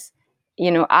knees,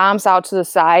 arms out to the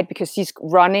side because she's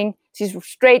running. She's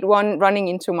running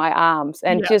into my arms,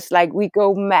 and just like we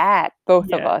go mad,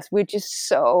 both of us. We're just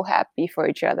so happy for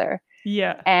each other.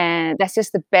 Yeah. And that's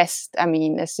just the best. I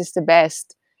mean, that's just the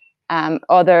best.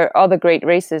 Other great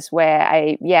races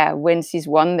where when she's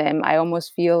won them, I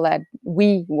almost feel that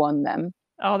we won them.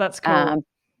 Oh, that's cool.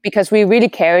 Because we really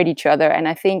carried each other. And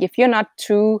I think if you're not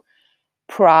too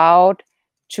proud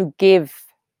to give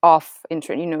off,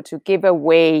 to give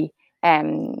away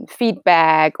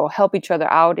feedback or help each other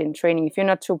out in training, if you're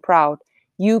not too proud,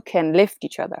 you can lift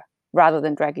each other rather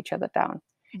than drag each other down.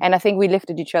 And I think we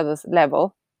lifted each other's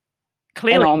level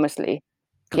enormously.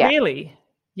 Clearly.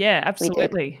 Yeah,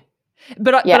 absolutely.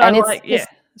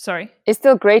 Sorry. It's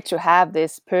still great to have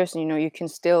this person, you can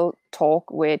still talk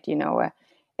with,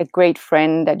 a great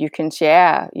friend that you can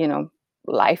share,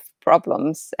 life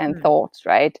problems and thoughts,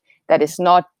 right? That is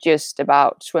not just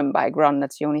about swim, bike, run.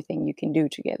 That's the only thing you can do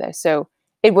together. So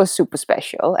it was super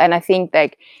special. And I think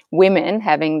like women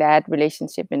having that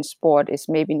relationship in sport is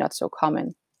maybe not so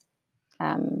common.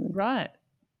 Right.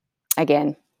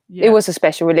 Again, it was a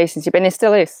special relationship, and it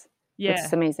still is. Yeah.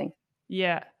 It's amazing.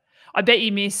 Yeah. I bet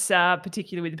you miss,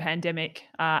 particularly with the pandemic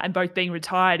and both being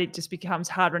retired, it just becomes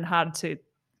harder and harder to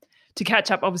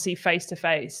catch up, obviously, face to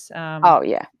face. Yeah.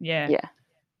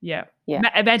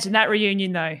 Imagine that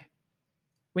reunion, though.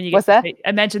 When you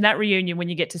imagine that reunion when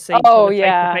you get to see.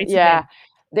 Again.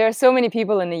 There are so many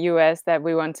people in the US that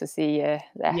we want to see.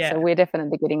 So we're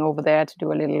definitely getting over there to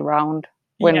do a little round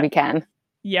when we can.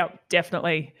 Yeah,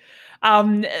 definitely. I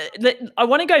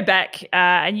want to go back,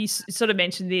 and you sort of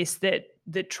mentioned this, that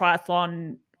the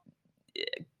triathlon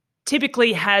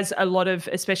typically has a lot of,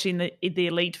 especially in the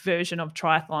elite version of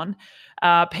triathlon,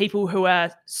 people who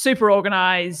are super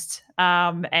organized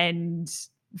and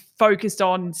focused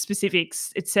on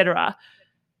specifics, etc.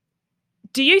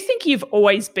 Do you think you've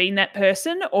always been that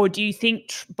person, or do you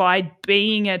think by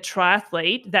being a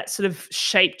triathlete that sort of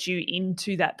shaped you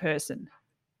into that person?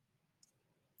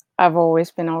 I've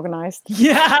always been organized.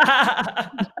 Yeah.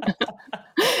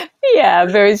 Yeah,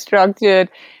 very structured,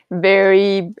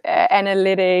 very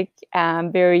analytic,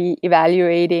 very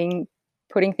evaluating,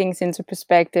 putting things into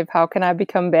perspective. How can I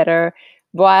become better?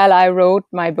 While I wrote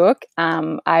my book,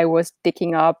 I was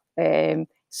digging up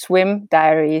swim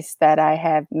diaries that I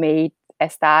have made. I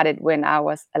started when I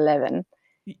was 11.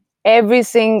 Every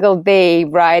single day,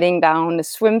 writing down the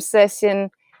swim session.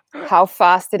 How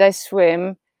fast did I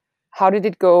swim? How did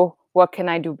it go? What can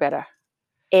I do better?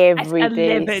 Every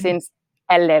day since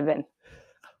 11.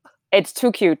 It's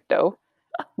too cute though.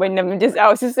 When I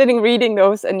was just sitting reading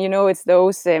those, and it's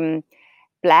those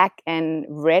black and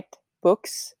red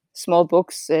books, small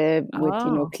books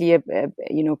with clear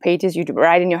pages you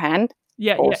write in your hand.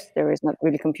 Yeah, of course, there is not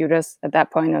really computers at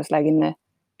that point. I was like in the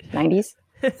 90s,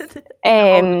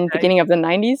 beginning of the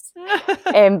 90s.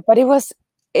 But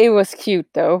it was cute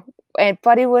though,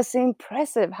 but it was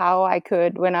impressive how I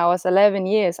could, when I was 11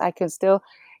 years, I could still,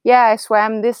 I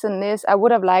swam this and this. I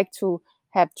would have liked to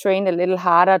have trained a little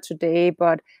harder today,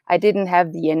 but I didn't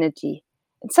have the energy.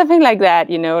 And something like that,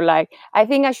 like I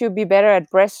think I should be better at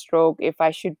breaststroke if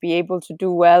I should be able to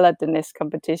do well at the next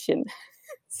competition.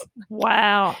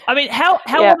 Wow. I mean, how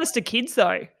honest are kids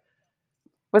though?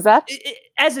 Was that?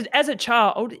 As a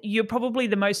child, you're probably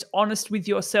the most honest with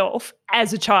yourself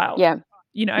as a child. Yeah.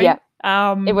 Yeah.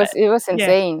 It was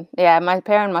insane. Yeah, my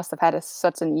parent must have had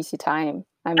such an easy time.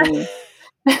 I mean,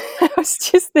 I was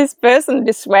just this person,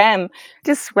 just swam.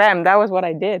 That was what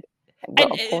I did.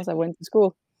 Well, of course, I went to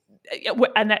school.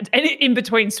 And in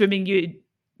between swimming, you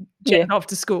jetted off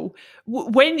to school.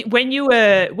 When you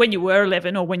were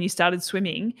 11, or when you started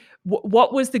swimming,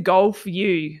 what was the goal for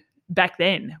you back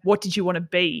then? What did you want to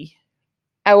be?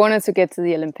 I wanted to get to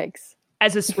the Olympics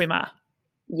as a swimmer.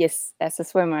 Yes, as a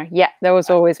swimmer. Yeah, that was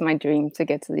always my dream, to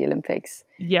get to the Olympics.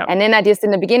 Yeah. And then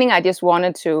in the beginning, I just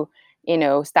wanted to,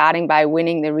 starting by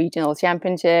winning the regional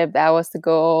championship. That was the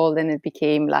goal. Then it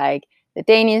became like the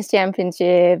Danish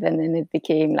championship, and then it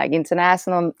became like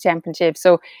international championship.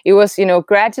 So it was,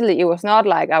 gradually, it was not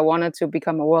like I wanted to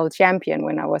become a world champion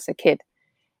when I was a kid.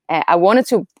 I wanted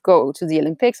to go to the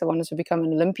Olympics. I wanted to become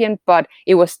an Olympian, but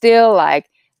it was still like,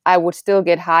 I would still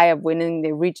get high of winning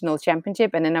the regional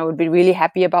championship, and then I would be really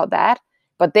happy about that.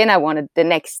 But then I wanted the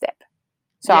next step.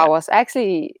 So I was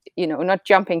actually, not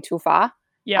jumping too far.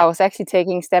 Yeah. I was actually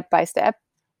taking step by step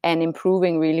and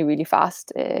improving really, really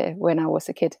fast when I was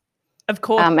a kid. Of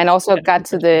course. And also got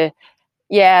to the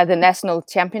national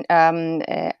champion.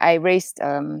 I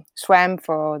swam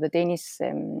for the Danish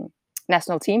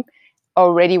national team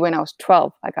already when I was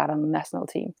 12. I got on the national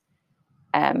team.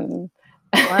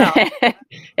 Wow.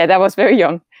 Yeah, that was very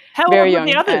young. How very old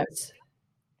were the others?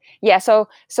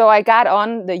 So I got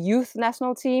on the youth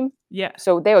national team. Yeah.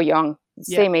 So they were young,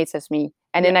 same age as me.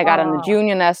 And then I got on the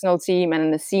junior national team and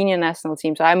then the senior national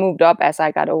team. So I moved up as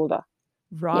I got older.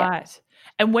 Right. Yeah.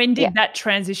 And when did that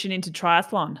transition into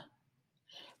triathlon?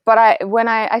 But when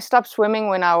I stopped swimming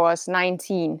when I was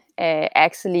 19.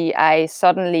 Actually, I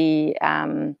suddenly,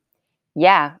 I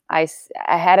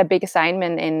had a big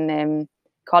assignment in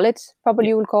college, probably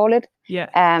you will call it. Yeah.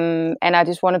 And I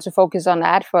just wanted to focus on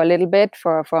that for a little bit,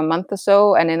 for a month or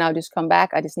so, and then I'll just come back.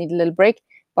 I just need a little break,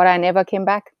 but I never came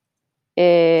back.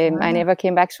 I never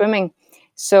came back swimming.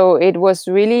 So it was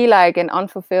really like an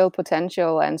unfulfilled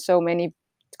potential, and so many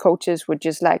coaches were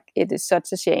just like, it is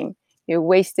such a shame. You're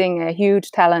wasting a huge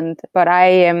talent. But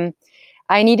I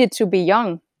needed to be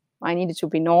young. I needed to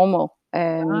be normal.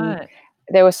 There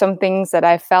were some things that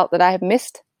I felt that I had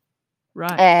missed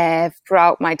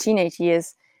throughout my teenage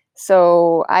years.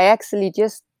 So I actually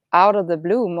just, out of the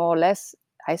blue, more or less,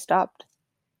 I stopped.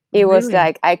 It was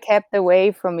like I kept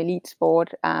away from elite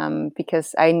sport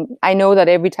because I know that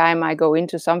every time I go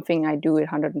into something, I do it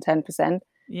 110%.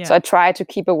 Yeah. So I try to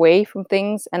keep away from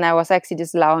things, and I was actually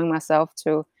just allowing myself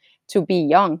to be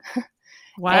young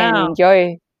and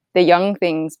enjoy the young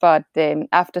things. But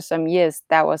after some years,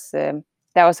 that was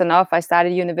enough. I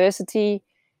started university.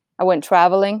 I went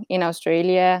traveling in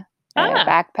Australia,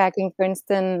 backpacking, for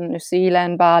instance, New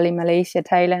Zealand, Bali, Malaysia,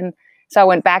 Thailand. So I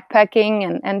went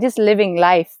backpacking and just living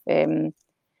life.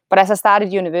 But as I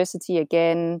started university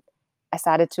again, I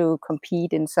started to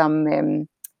compete in some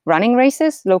running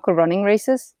races, local running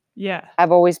races. Yeah.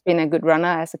 I've always been a good runner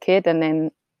as a kid. And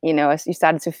then as you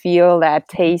started to feel that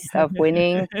taste of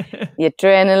winning, the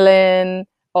adrenaline,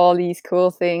 all these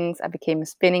cool things. I became a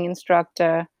spinning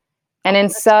instructor. And then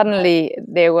suddenly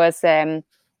there was a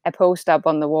poster up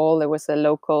on the wall. There was a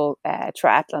local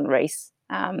triathlon race.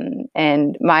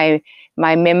 And my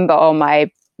member, or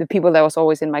the people that was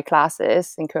always in my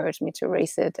classes, encouraged me to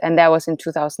race it. And that was in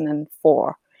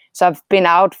 2004. So I've been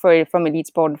out from elite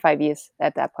sport in 5 years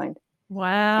at that point.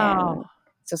 Wow.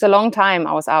 So it's a long time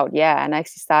I was out, and I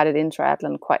actually started in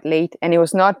triathlon quite late. And it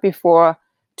was not before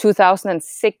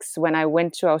 2006 when I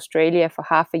went to Australia for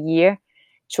half a year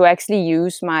to actually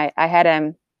use I had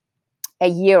a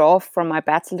year off from my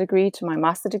bachelor degree to my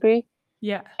master degree.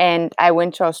 Yeah. And I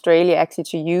went to Australia actually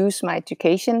to use my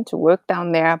education to work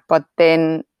down there. But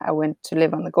then I went to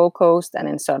live on the Gold Coast, and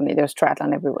then suddenly there was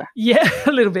triathlon everywhere. Yeah,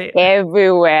 a little bit.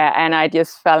 Everywhere. And I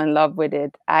just fell in love with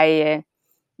it.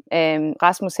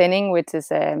 Rasmus Henning, which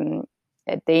is a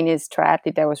Danish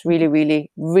triathlete that was really, really,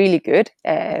 really good,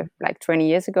 like 20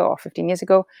 years ago or 15 years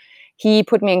ago, he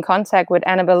put me in contact with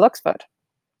Annabelle Luxford.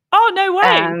 Oh, no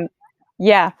way.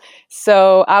 Yeah.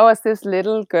 So I was this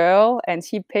little girl, and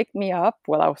she picked me up.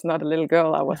 Well, I was not a little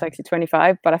girl. I was actually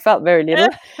 25, but I felt very little.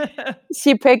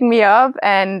 She picked me up,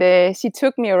 and she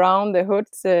took me around the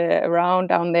hoods, around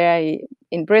down there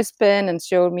in Brisbane, and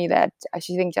showed me that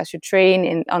she thinks I should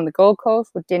train on the Gold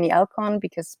Coast with Jenny Alcon,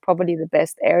 because it's probably the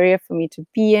best area for me to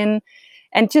be in.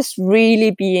 And just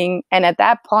really and at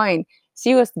that point,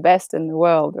 she was the best in the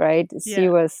world, right?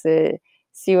 Yeah.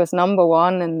 She was number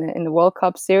one in the World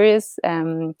Cup series,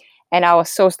 and I was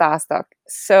so starstruck,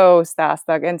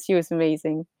 and she was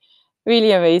amazing,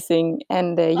 really amazing.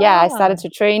 And I started to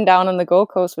train down on the Gold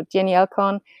Coast with Jenny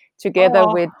Alcon, together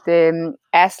with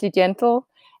Ashley Gentle.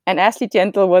 And Ashley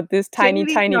Gentle was this tiny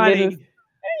little,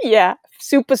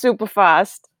 super, super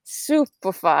fast.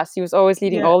 She was always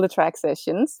leading all the track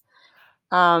sessions.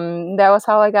 That was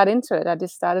how I got into it. I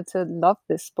just started to love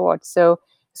this sport. So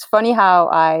it's funny how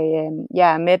I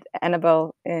met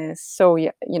Annabelle so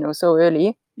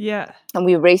early. Yeah. And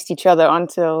we raced each other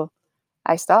until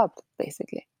I stopped,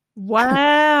 basically.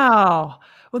 Wow.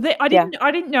 Well, I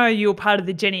didn't know you were part of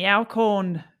the Jenny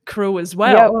Alcorn crew as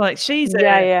well. Yep. Like she's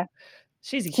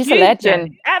she's a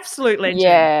legend. Absolute legend.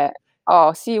 Yeah.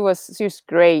 Oh, she was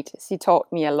great. She taught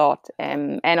me a lot.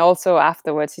 And also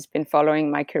afterwards, she's been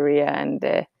following my career, and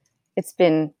it's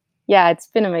been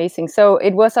amazing. So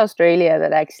it was Australia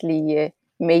that actually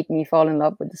made me fall in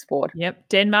love with the sport. Yep.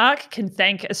 Denmark can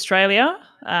thank Australia.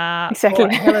 Exactly.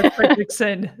 For Helle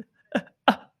Frederiksen.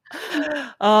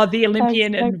 The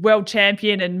Olympian and world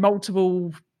champion and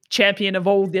multiple champion of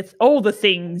all the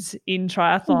things in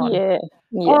triathlon. Yeah.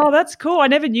 Oh, that's cool. I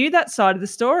never knew that side of the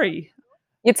story.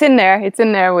 It's in there. It's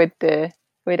in there with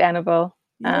Annabelle.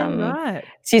 Right.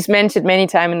 She's mentioned many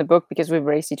times in the book because we've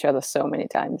raced each other so many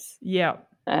times. Yeah.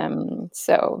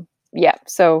 So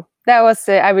that was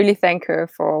I really thank her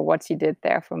for what she did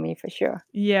there for me, for sure.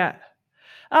 Yeah.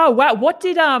 Oh wow. What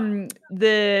did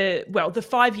the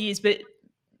 5 years, but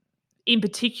in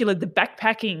particular the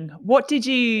backpacking, what did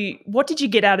you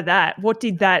get out of that?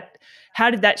 How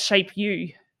did that shape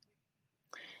you?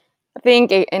 I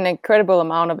think an incredible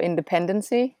amount of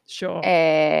independency. Sure.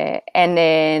 And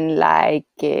then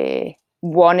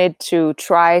wanted to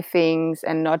try things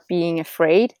and not being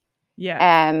afraid. Yeah.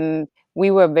 I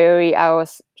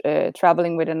was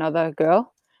traveling with another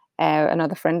girl,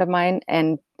 another friend of mine,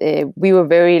 and we were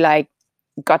very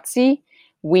gutsy.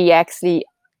 We actually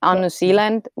on New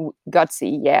Zealand,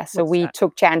 gutsy, yeah. So we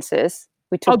took chances.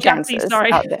 Gutsy,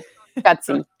 sorry. Out there.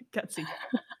 Gutsy. Gutsy.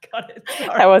 Got it.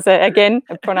 Sorry. That was again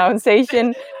a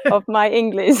pronunciation of my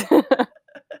English.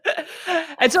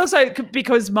 It's also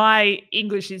because my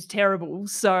English is terrible,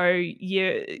 so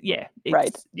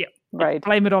right. Yeah, right.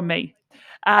 Blame it on me.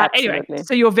 Anyway,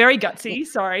 so you're very gutsy.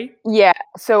 Sorry. Yeah.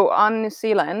 So on New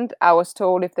Zealand, I was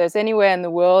told if there's anywhere in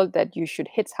the world that you should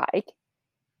hitchhike,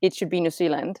 it should be New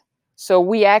Zealand. So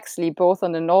we actually, both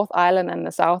on the North Island and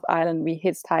the South Island, we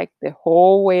hitchhiked the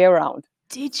whole way around.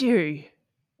 Did you?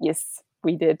 Yes,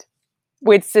 we did.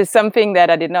 Which is something that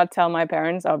I did not tell my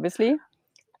parents, obviously.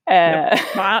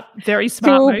 Smart, very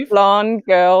smart move. 2 blonde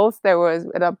girls that was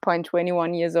at that point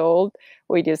 21 years old.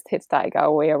 We just hitchhiked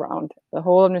our way around the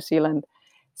whole of New Zealand.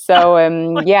 So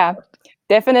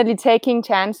definitely taking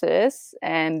chances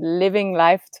and living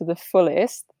life to the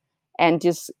fullest, and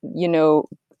just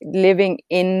living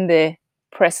in the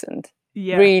present,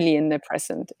 really in the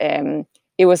present.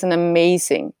 It was an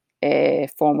amazing 4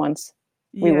 months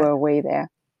we were away there.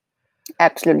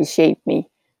 Absolutely shaped me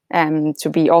to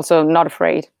be also not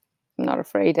afraid.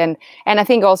 And I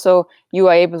think also you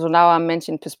are able to, now I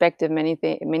mentioned perspective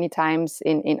many times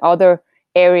in other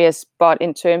areas, but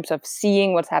in terms of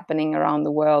seeing what's happening around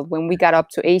the world. When we got up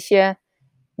to Asia,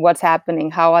 what's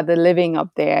happening? How are they living up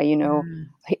there?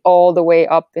 All the way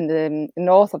up in the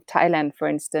north of Thailand, for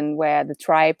instance, where the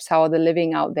tribes, how are they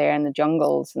living out there in the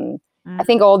jungles? And I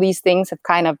think all these things have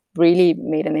kind of really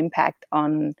made an impact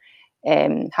on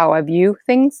how I view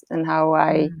things and how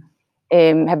I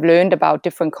have learned about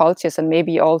different cultures, and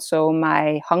maybe also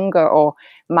my hunger or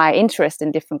my interest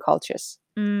in different cultures.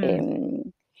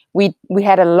 We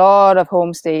had a lot of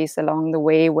homestays along the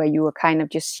way where you were kind of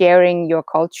just sharing your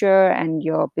culture and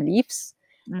your beliefs,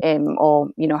 or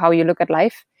how you look at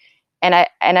life, and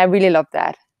I really love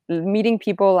that. Meeting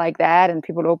people like that and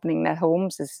people opening their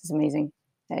homes is amazing.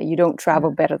 You don't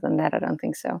travel better than that. I don't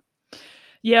think so.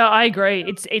 Yeah, I agree.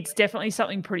 It's definitely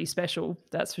something pretty special.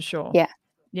 That's for sure.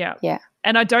 Yeah.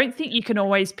 And I don't think you can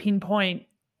always pinpoint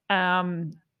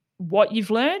what you've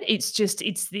learned. It's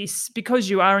this, because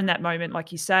you are in that moment,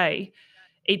 like you say,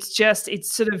 it's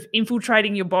sort of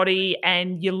infiltrating your body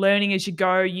and you're learning as you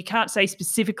go. You can't say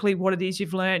specifically what it is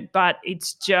you've learned, but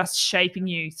it's just shaping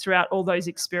you throughout all those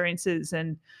experiences.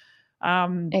 And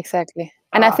exactly.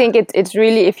 And I think it's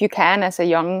really, if you can, as a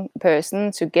young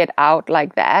person, to get out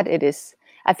like that,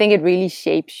 I think it really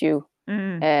shapes you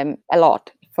a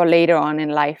lot for later on in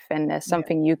life, and as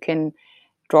something you can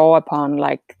draw upon,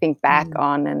 like think back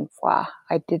on, and wow,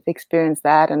 I did experience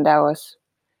that, and that was,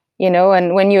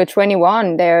 and when you're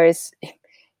 21,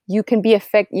 you can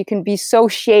be so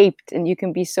shaped, and you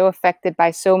can be so affected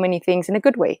by so many things in a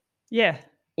good way. Yeah.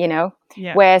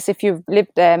 Whereas if you've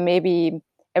lived maybe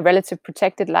a relative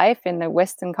protected life in a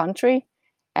Western country,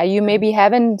 you maybe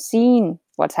haven't seen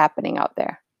what's happening out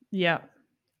there. Yeah,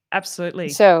 absolutely.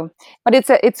 So, but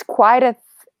it's quite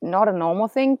not a normal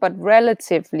thing, but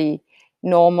relatively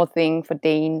normal thing for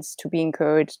Danes to be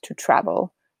encouraged to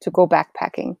travel, to go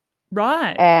backpacking.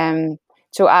 Right.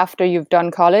 So after you've done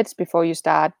college, before you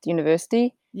start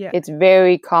university, it's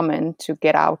very common to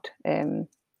get out and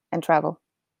travel.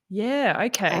 Yeah.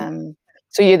 Okay.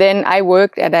 So I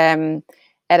worked at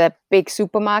a big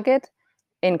supermarket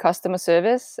in customer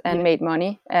service and made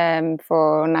money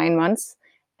for 9 months,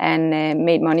 and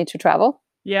made money to travel.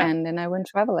 Yeah. And then I went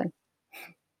traveling.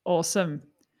 Awesome.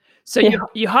 So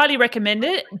you highly recommend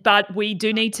it, but we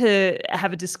do need to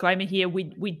have a disclaimer here.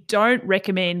 We don't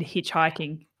recommend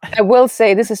hitchhiking. I will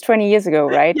say this is 20 years ago,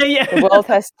 right? Yeah. The world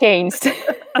has changed.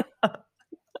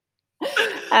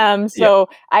 So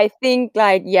I think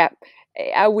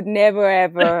I would never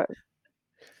ever.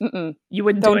 You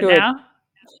wouldn't do it now?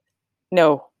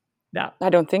 No, No. I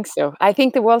don't think so. I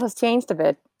think the world has changed a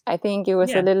bit. I think it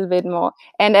was a little bit more.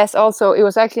 And it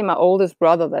was actually my oldest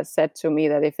brother that said to me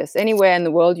that if there's anywhere in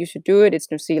the world you should do it, it's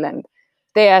New Zealand.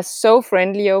 They are so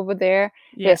friendly over there.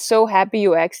 Yeah. They're so happy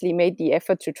you actually made the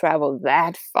effort to travel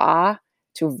that far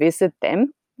to visit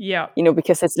them. Yeah.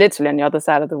 Because it's literally on the other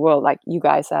side of the world, like you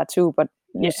guys are too. But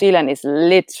New Zealand is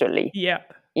literally,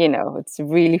 it's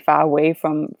really far away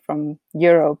from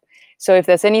Europe. So if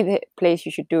there's any place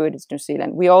you should do it, it's New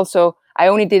Zealand. I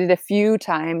only did it a few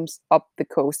times up the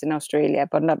coast in Australia,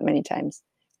 but not many times.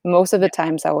 Most of the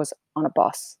times I was on a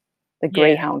bus, the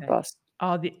Greyhound bus.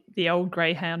 Oh, the old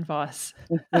Greyhound bus.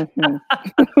 I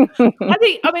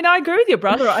agree with your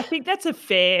brother. I think that's a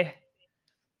fair.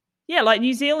 Yeah, like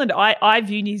New Zealand, I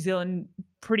view New Zealand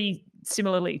pretty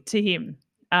similarly to him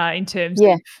in terms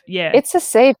of. It's a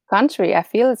safe country. I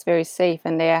feel it's very safe,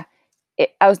 and the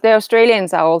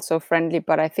Australians are also friendly,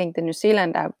 but I think the New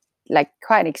Zealand are like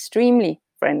quite extremely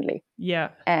friendly. Yeah.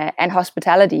 And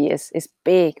hospitality is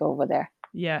big over there.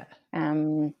 Yeah.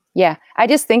 I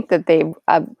just think that they,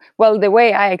 the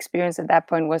way I experienced at that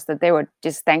point was that they were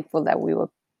just thankful that we were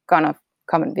gonna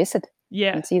come and visit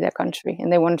and see their country,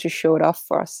 and they wanted to show it off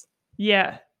for us.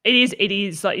 Yeah, it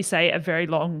is like you say, a very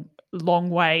long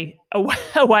way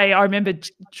away. I remember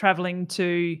traveling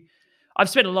I've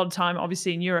spent a lot of time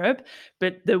obviously in Europe,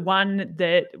 but the one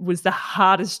that was the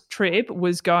hardest trip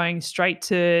was going straight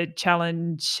to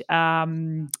Challenge.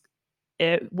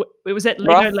 It was at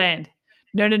Legoland.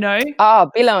 No. Oh,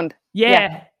 Billund.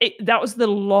 Yeah. That was the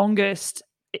longest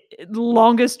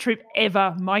trip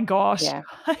ever. My gosh. Yeah.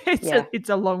 It's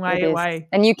a long way away.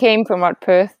 And you came from what,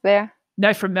 Perth there?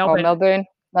 No, from Melbourne. Or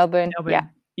Melbourne.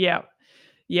 Yeah.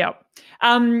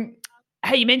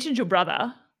 Hey, you mentioned your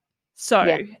brother. So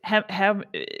how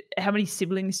many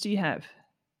siblings do you have?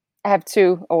 I have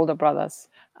 2 older brothers.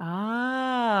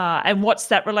 And what's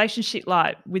that relationship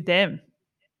like with them?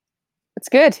 It's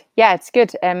good. Yeah, it's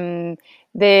good. The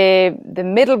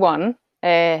middle one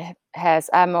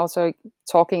I'm also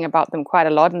talking about them quite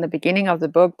a lot in the beginning of the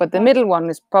book, but the middle one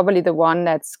is probably the one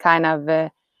that's kind of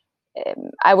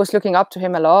I was looking up to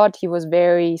him a lot. He was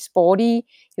very sporty.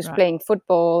 He was Right. playing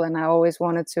football, and I always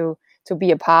wanted to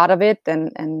be a part of it,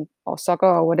 and or soccer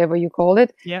or whatever you call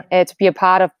it. Yeah. To be a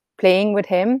part of playing with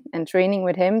him and training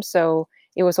with him. So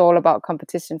it was all about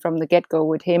competition from the get-go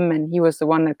with him, and he was the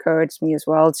one that encouraged me as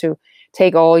well to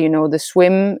take all, the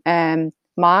swim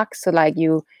marks. So like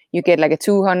you get like a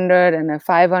 200 and a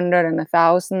 500 and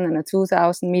 1,000 and a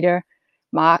 2,000 meter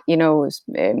mark,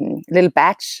 little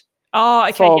badge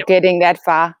for getting that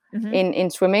far in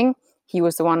swimming. He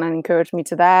was the one that encouraged me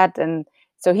to that, and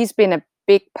so he's been a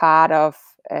big part of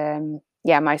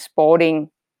my sporting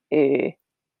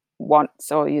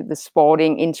wants, or the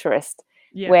sporting interest.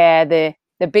 Where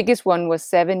the biggest one was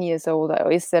 7 years older,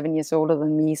 or is 7 years older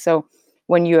than me. So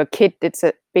when you're a kid, it's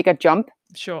a bigger jump.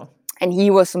 Sure. And he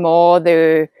was more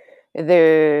he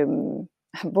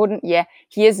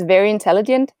is very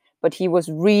intelligent, but he was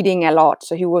reading a lot.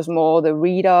 So he was more the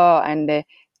reader and the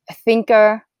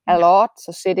thinker a lot.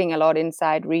 So sitting a lot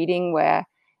inside reading, where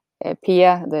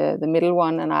Pia, the middle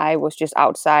one, and I was just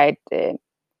outside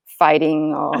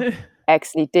fighting, or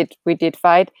actually we did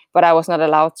fight, but I was not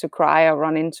allowed to cry or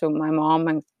run into my mom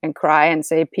and cry and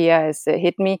say Pia has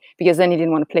hit me, because then he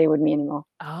didn't want to play with me anymore.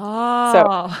 Oh. So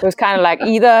it was kind of like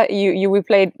either we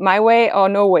played my way or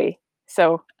no way.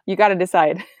 So you got to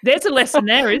decide. There's a lesson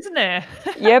there, isn't there?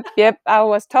 Yep. I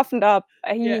was toughened up.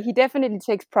 He definitely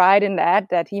takes pride in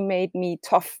that he made me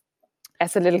tough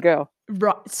as a little girl.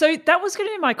 Right. So that was going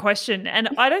to be my question. And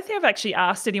I don't think I've actually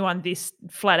asked anyone this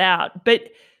flat out, but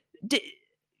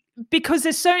because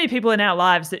there's so many people in our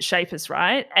lives that shape us,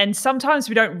 right? And sometimes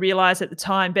we don't realize at the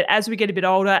time, but as we get a bit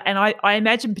older, and I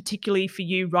imagine particularly for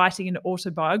you writing an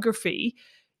autobiography,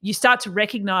 you start to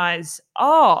recognize,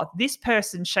 this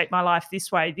person shaped my life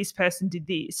this way, this person did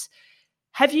this.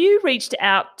 Have you reached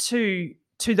out to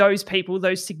those people,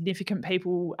 those significant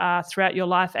people throughout your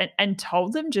life, and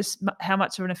told them just how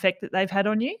much of an effect that they've had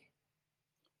on you?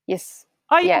 Yes.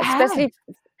 Oh, yeah,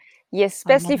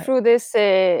 especially through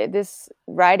this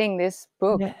writing this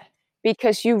book,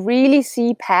 because you really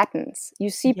see patterns. You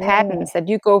see patterns that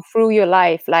you go through your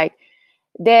life. Like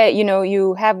there,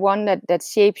 you have one that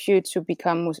shapes you to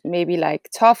become maybe like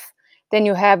tough. Then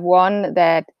you have one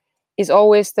that is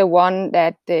always the one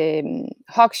that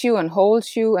hugs you and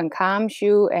holds you and calms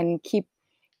you and keep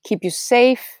you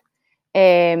safe.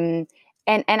 And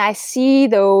I see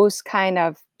those kind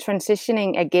of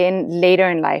transitioning again later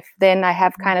in life. Then I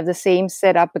have kind of the same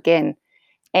setup again.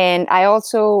 And I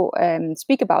also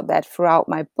speak about that throughout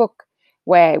my book,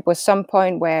 where it was some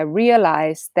point where I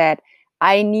realized that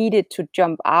I needed to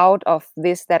jump out of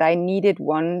this, that I needed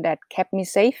one that kept me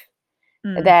safe,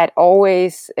 that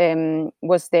always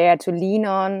was there to lean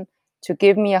on, to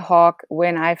give me a hug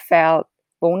when I felt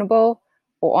vulnerable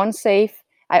or unsafe.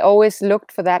 I always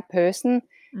looked for that person.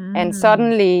 And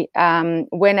suddenly,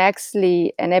 when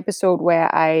actually an episode where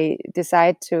I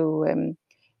decided to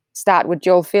start with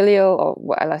Joel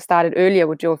Fillion, I started earlier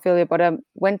with Joel Fillion, but I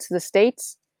went to the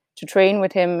States to train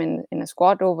with him in a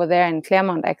squad over there in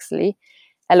Claremont, actually,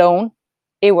 alone.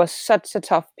 It was such a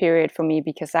tough period for me,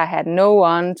 because I had no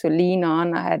one to lean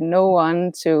on. I had no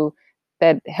one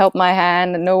that held my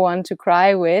hand, and no one to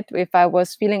cry with if I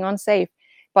was feeling unsafe.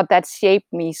 But that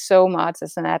shaped me so much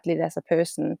as an athlete, as a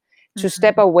person, to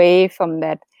step away from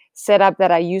that setup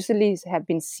that I usually have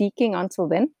been seeking until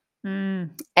then.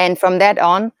 And from that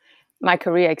on, my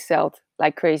career excelled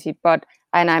like crazy.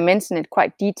 And I mentioned it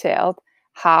quite detailed,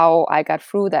 how I got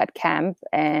through that camp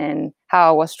and how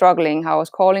I was struggling, how I was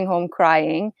calling home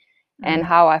crying, and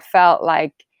how I felt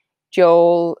like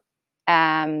Joel,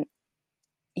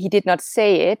 he did not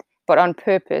say it, but on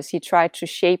purpose, he tried to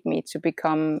shape me to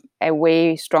become a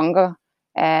way stronger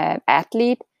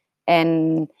athlete,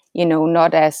 and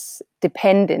not as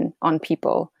dependent on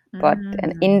people, but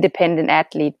an independent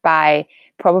athlete, by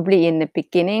probably in the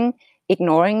beginning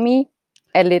ignoring me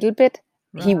a little bit.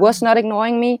 Right. He was not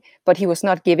ignoring me, but he was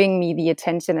not giving me the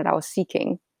attention that I was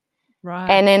seeking. Right.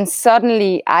 And then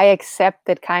suddenly I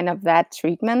accepted kind of that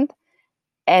treatment.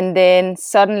 And then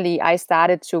suddenly I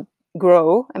started to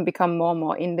grow and become more and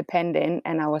more independent,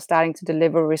 and I was starting to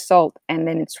deliver result, and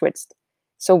then it switched.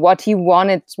 So what he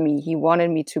wanted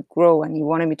me to grow, and he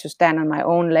wanted me to stand on my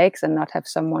own legs and not have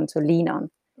someone to lean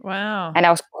on. Wow. And I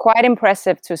was quite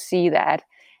impressive to see that.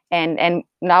 And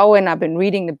now when I've been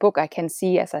reading the book, I can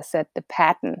see, as I said, the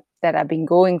pattern that I've been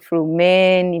going through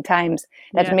many times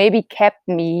that maybe kept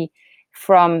me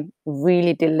from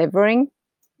really delivering.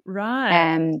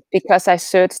 Right. Because I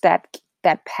searched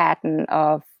that pattern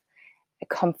of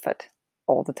comfort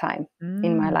all the time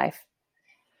in my life.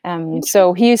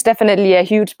 So he is definitely a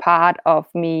huge part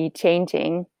of me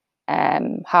changing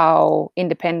how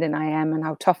independent I am and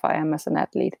how tough I am as an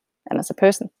athlete and as a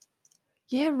person.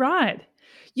 Yeah, right.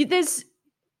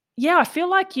 I feel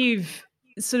like you've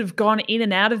sort of gone in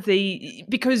and out of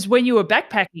because when you were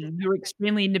backpacking, you were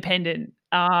extremely independent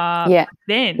Yeah.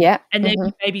 then. Yeah. And then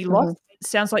you maybe lost,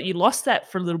 sounds like you lost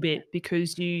that for a little bit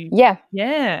because Yeah.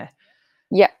 Yeah.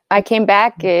 Yeah, I came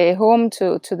back home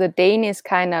to the Danish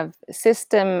kind of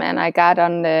system, and I got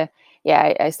on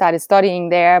I started studying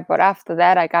there. But after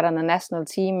that, I got on a national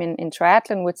team in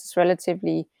triathlon, which is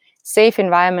relatively safe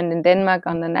environment in Denmark,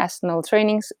 on the national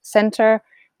training center.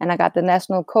 And I got the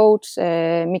national coach,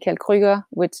 Michael Krüger,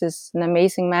 which is an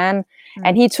amazing man.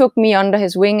 And he took me under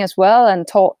his wing as well and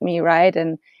taught me, right?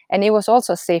 And it was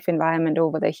also a safe environment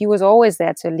over there. He was always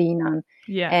there to lean on.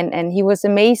 Yeah. And he was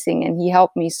amazing, and he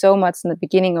helped me so much in the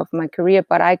beginning of my career,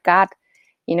 but I got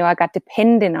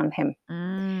dependent on him.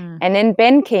 And then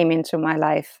Ben came into my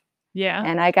life. Yeah.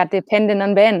 And I got dependent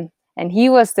on Ben, and he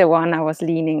was the one I was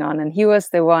leaning on, and he was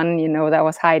the one, that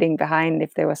was hiding behind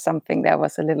if there was something that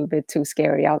was a little bit too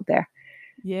scary out there.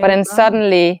 Yeah. But then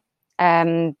suddenly,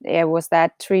 it was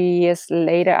that 3 years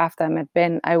later after I met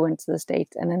Ben, I went to the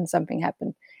States, and then something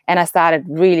happened, and I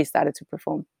really started to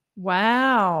perform.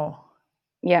 Wow.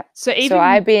 Yeah. So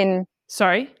I've been...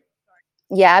 Sorry?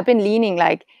 Yeah, I've been leaning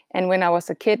and when I was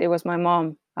a kid, it was my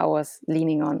mom I was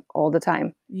leaning on all the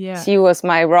time. Yeah. She was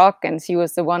my rock, and she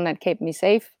was the one that kept me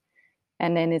safe.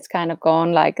 And then it's kind of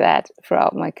gone like that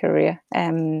throughout my career,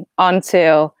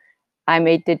 until I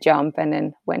made the jump and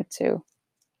then went to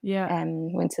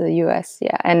the US.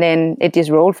 Yeah. And then it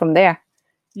just rolled from there.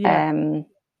 Yeah.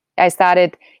 I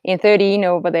started in 13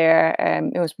 over there.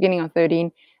 It was beginning of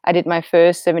 13. I did my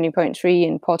first 70.3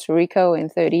 in Puerto Rico in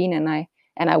 13, and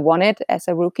I won it as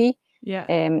a rookie. Yeah.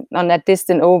 On that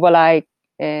distance over like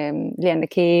Leander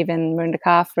Cave and Miranda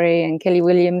Carfrey and Kelly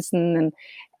Williamson,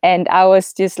 and I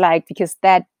was just like, because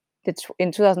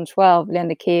in 2012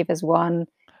 Leander Cave has won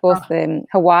both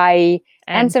Hawaii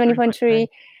and 70.3.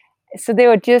 So they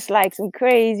were just like some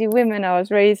crazy women I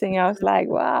was racing. I was like,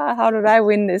 wow, how did I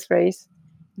win this race?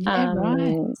 Yeah,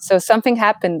 right. So something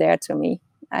happened there to me.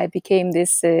 I became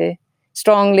this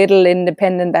strong little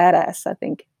independent badass, I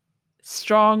think.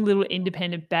 Strong little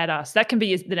independent badass. That can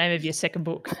be the name of your second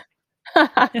book.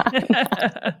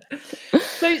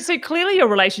 So clearly your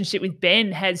relationship with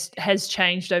Ben has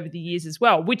changed over the years as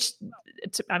well, which,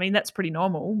 I mean, that's pretty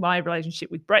normal. My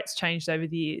relationship with Brett's changed over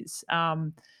the years.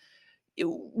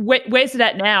 Where's it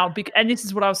at now? And this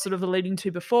is what I was sort of alluding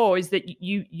to before, is that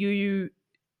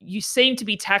you seem to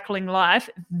be tackling life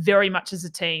very much as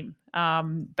a team,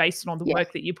 based on the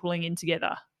work that you're pulling in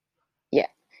together.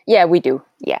 Yeah, we do.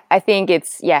 Yeah, I think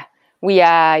we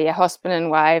are husband and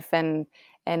wife, and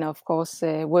of course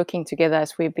working together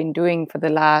as we've been doing for the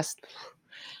last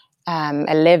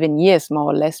 11 years,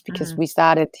 more or less, because we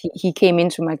started, he came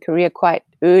into my career quite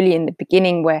early in the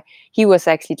beginning, where he was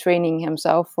actually training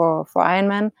himself for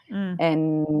Ironman.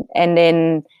 And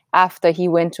then after he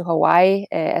went to Hawaii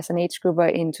as an age grouper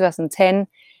in 2010,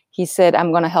 he said,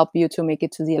 I'm going to help you to make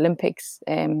it to the Olympics,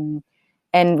 and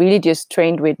really just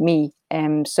trained with me.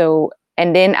 And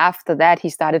then after that, he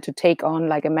started to take on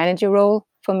like a manager role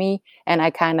for me, and I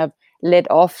kind of let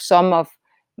off some of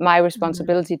my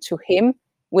responsibility to him,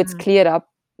 which cleared up,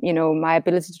 my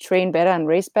ability to train better and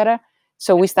race better.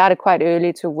 So we started quite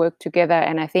early to work together,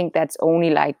 and I think that's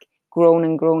only like grown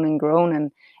and grown and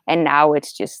grown, and now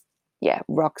it's just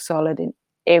rock solid in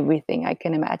everything I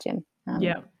can imagine.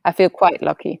 I feel quite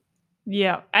lucky.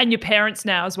 Yeah, and your parents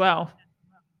now as well.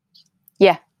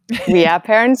 Yeah, we are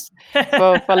parents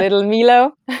for little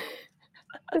Milo.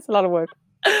 It's a lot of work.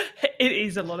 It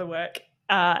is a lot of work.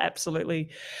 Absolutely.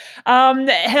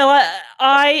 Helle,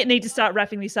 I need to start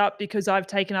wrapping this up because I've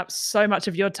taken up so much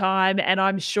of your time, and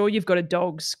I'm sure you've got a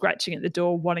dog scratching at the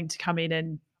door wanting to come in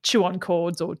and chew on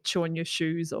cords or chew on your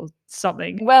shoes or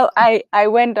something. Well, I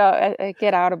went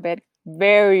get out of bed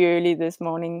very early this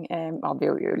morning,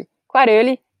 quite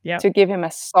early, to give him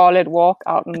a solid walk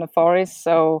out in the forest.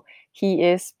 So he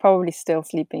is probably still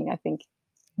sleeping, I think.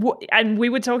 And we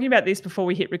were talking about this before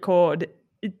we hit record.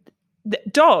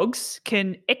 Dogs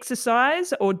can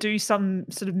exercise or do some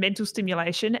sort of mental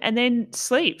stimulation and then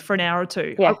sleep for an hour or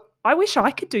two. Yeah. I wish I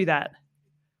could do that.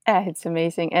 It's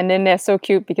amazing. And then they're so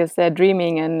cute because they're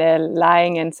dreaming and they're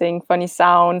lying and saying funny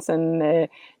sounds and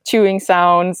chewing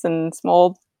sounds and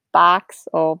small barks,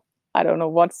 or I don't know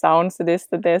what sounds it is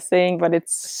that they're saying, but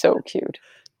it's so cute.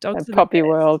 Dogs the puppy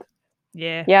world.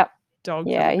 Yeah. Yeah.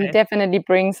 Dogs. Yeah, he definitely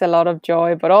brings a lot of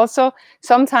joy, but also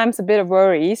sometimes a bit of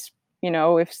worries,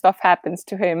 if stuff happens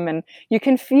to him, and you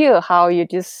can feel how you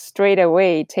just straight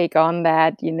away take on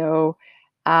that,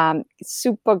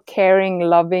 super caring,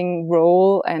 loving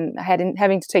role, and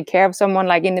having to take care of someone.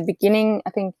 Like in the beginning, I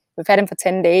think we've had him for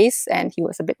 10 days and he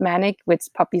was a bit manic, which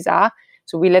puppies are.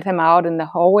 So we let him out in the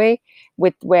hallway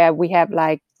where we have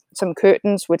like some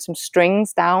curtains with some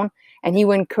strings down, and he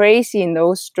went crazy in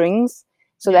those strings,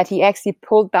 so that he actually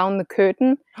pulled down the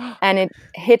curtain and it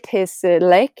hit his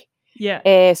leg.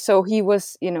 Yeah. So he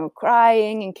was,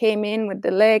 crying and came in with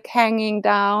the leg hanging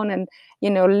down and,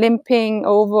 limping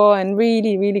over and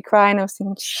really, really crying. I was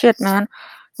thinking, shit, man,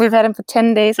 we've had him for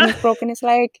 10 days and he's broken his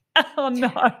leg. Oh,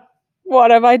 no.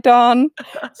 What have I done?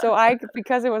 So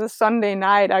because it was a Sunday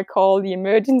night, I called the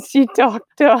emergency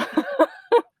doctor.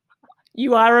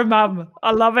 You are a mum.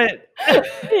 I love it.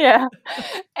 Yeah.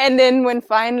 And then when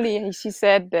finally she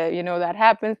said, that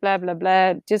happens, blah, blah,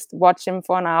 blah, just watch him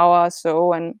for an hour or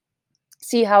so and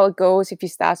see how it goes. If he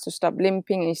starts to stop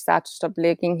limping and he starts to stop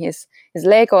licking his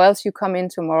leg, or else you come in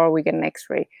tomorrow, we get an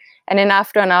x-ray. And then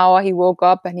after an hour, he woke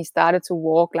up and he started to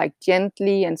walk like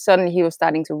gently, and suddenly he was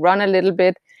starting to run a little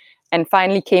bit, and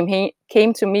finally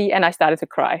came to me, and I started to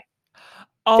cry.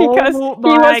 Because oh he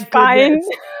was fine.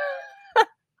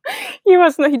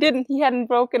 Goodness. He hadn't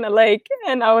broken a leg,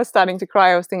 and I was starting to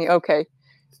cry. I was thinking, okay,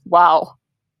 wow,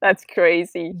 that's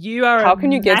crazy. You are how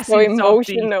can you get so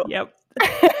emotional? Softie. Yep.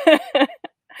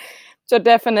 So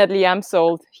definitely I'm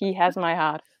sold. He has my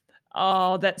heart.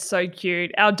 Oh, that's so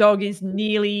cute. Our dog is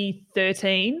nearly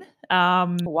 13.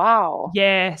 Wow.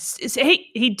 Yes.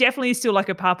 He definitely is still like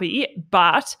a puppy,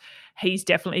 but he's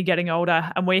definitely getting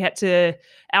older, and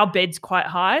our bed's quite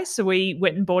high, so we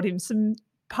went and bought him some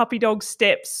puppy dog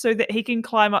steps so that he can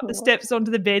climb up the steps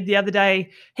onto the bed the other day.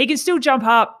 He can still jump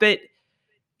up, but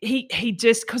he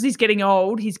just, because he's getting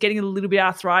old, he's getting a little bit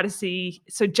arthritis-y,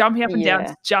 so jumping up and down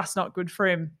is just not good for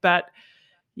him. But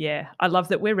yeah, I love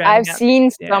that we're rounding I've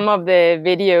seen some of the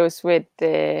videos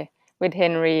with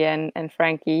Henry and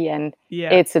Frankie, and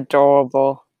it's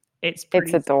adorable. It's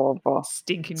adorable.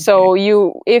 Stinking so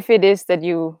cute. If it is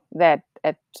that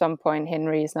at some point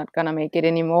Henry is not gonna make it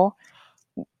anymore,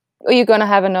 are you gonna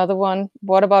have another one?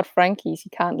 What about Frankie's? You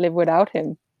can't live without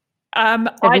him. Have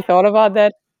you thought about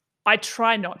that? I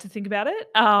try not to think about it,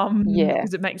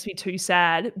 because it makes me too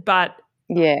sad. But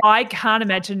I can't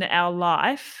imagine our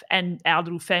life and our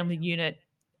little family unit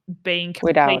being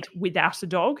complete without a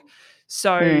dog.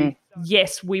 So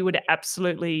yes, we would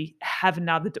absolutely have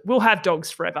another. We'll have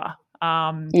dogs forever.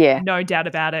 No doubt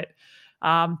about it.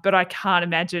 But I can't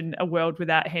imagine a world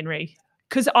without Henry,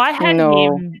 because I had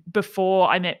him before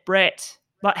I met Brett.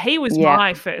 Like, he was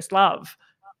my first love.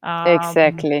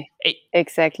 Exactly. I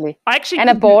actually,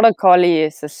 and a border collie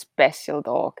is a special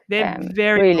dog. They're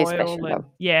very really loyal special dog.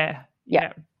 Yeah.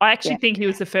 I actually think he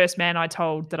was the first man I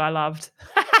told that I loved.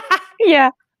 Yeah,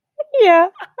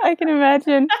 I can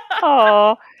imagine.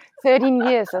 Oh, 13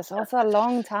 years, that's also a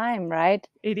long time, right?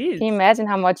 It is. Can you imagine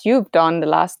how much you've done the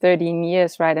last 13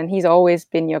 years, right? And he's always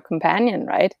been your companion,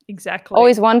 right? Exactly.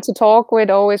 Always want to talk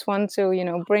with, always want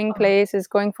to, bring places,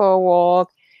 going for a walk,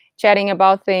 chatting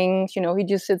about things. He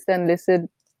just sits there and listens,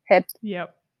 head to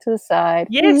the side.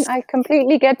 Yes. I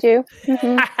completely get you.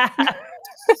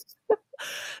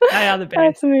 They are the best.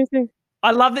 That's amazing. I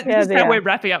love that this is how we're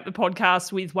wrapping up the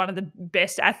podcast with one of the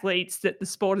best athletes that the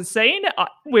sport has seen.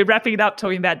 We're wrapping it up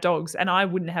talking about dogs, and I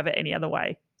wouldn't have it any other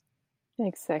way.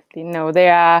 Exactly. No, they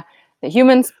are the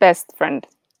human's best friend.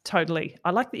 Totally.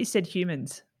 I like that you said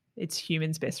humans. It's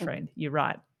human's best friend. You're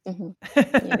right.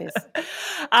 It is.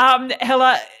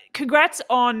 Helle, congrats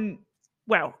on,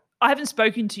 well, I haven't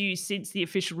spoken to you since the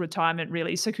official retirement,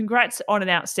 really. So congrats on an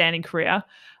outstanding career.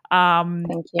 Thank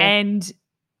you. And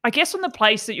I guess on the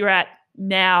place that you're at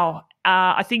now,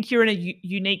 I think you're in a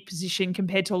unique position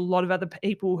compared to a lot of other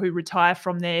people who retire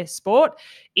from their sport,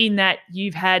 in that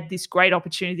you've had this great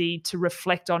opportunity to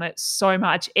reflect on it so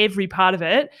much, every part of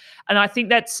it. And I think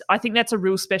that's a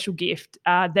real special gift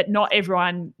that not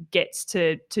everyone gets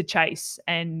to chase.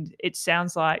 And it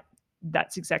sounds like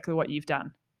that's exactly what you've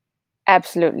done.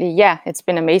 Absolutely. Yeah. It's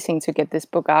been amazing to get this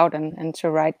book out and to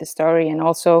write the story, and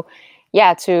also,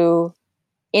 to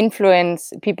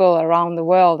influence people around the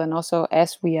world, and also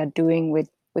as we are doing with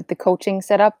the coaching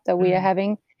setup that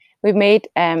we've made,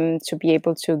 to be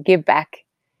able to give back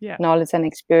knowledge and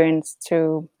experience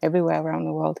to everywhere around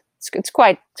the world. It's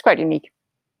quite unique.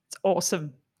 It's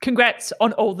awesome. Congrats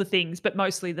on all the things, but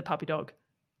mostly the puppy dog.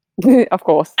 Of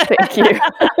course. Thank you.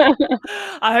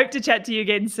 I hope to chat to you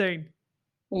again soon.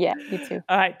 Yeah, you too.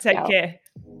 All right, take care.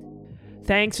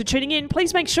 Thanks for tuning in.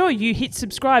 Please make sure you hit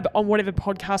subscribe on whatever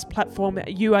podcast platform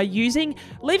you are using.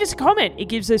 Leave us a comment. It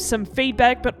gives us some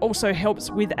feedback, but also helps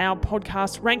with our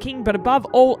podcast ranking. But above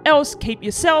all else, keep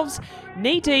yourselves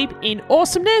knee deep in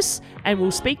awesomeness, and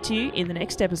we'll speak to you in the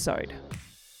next episode.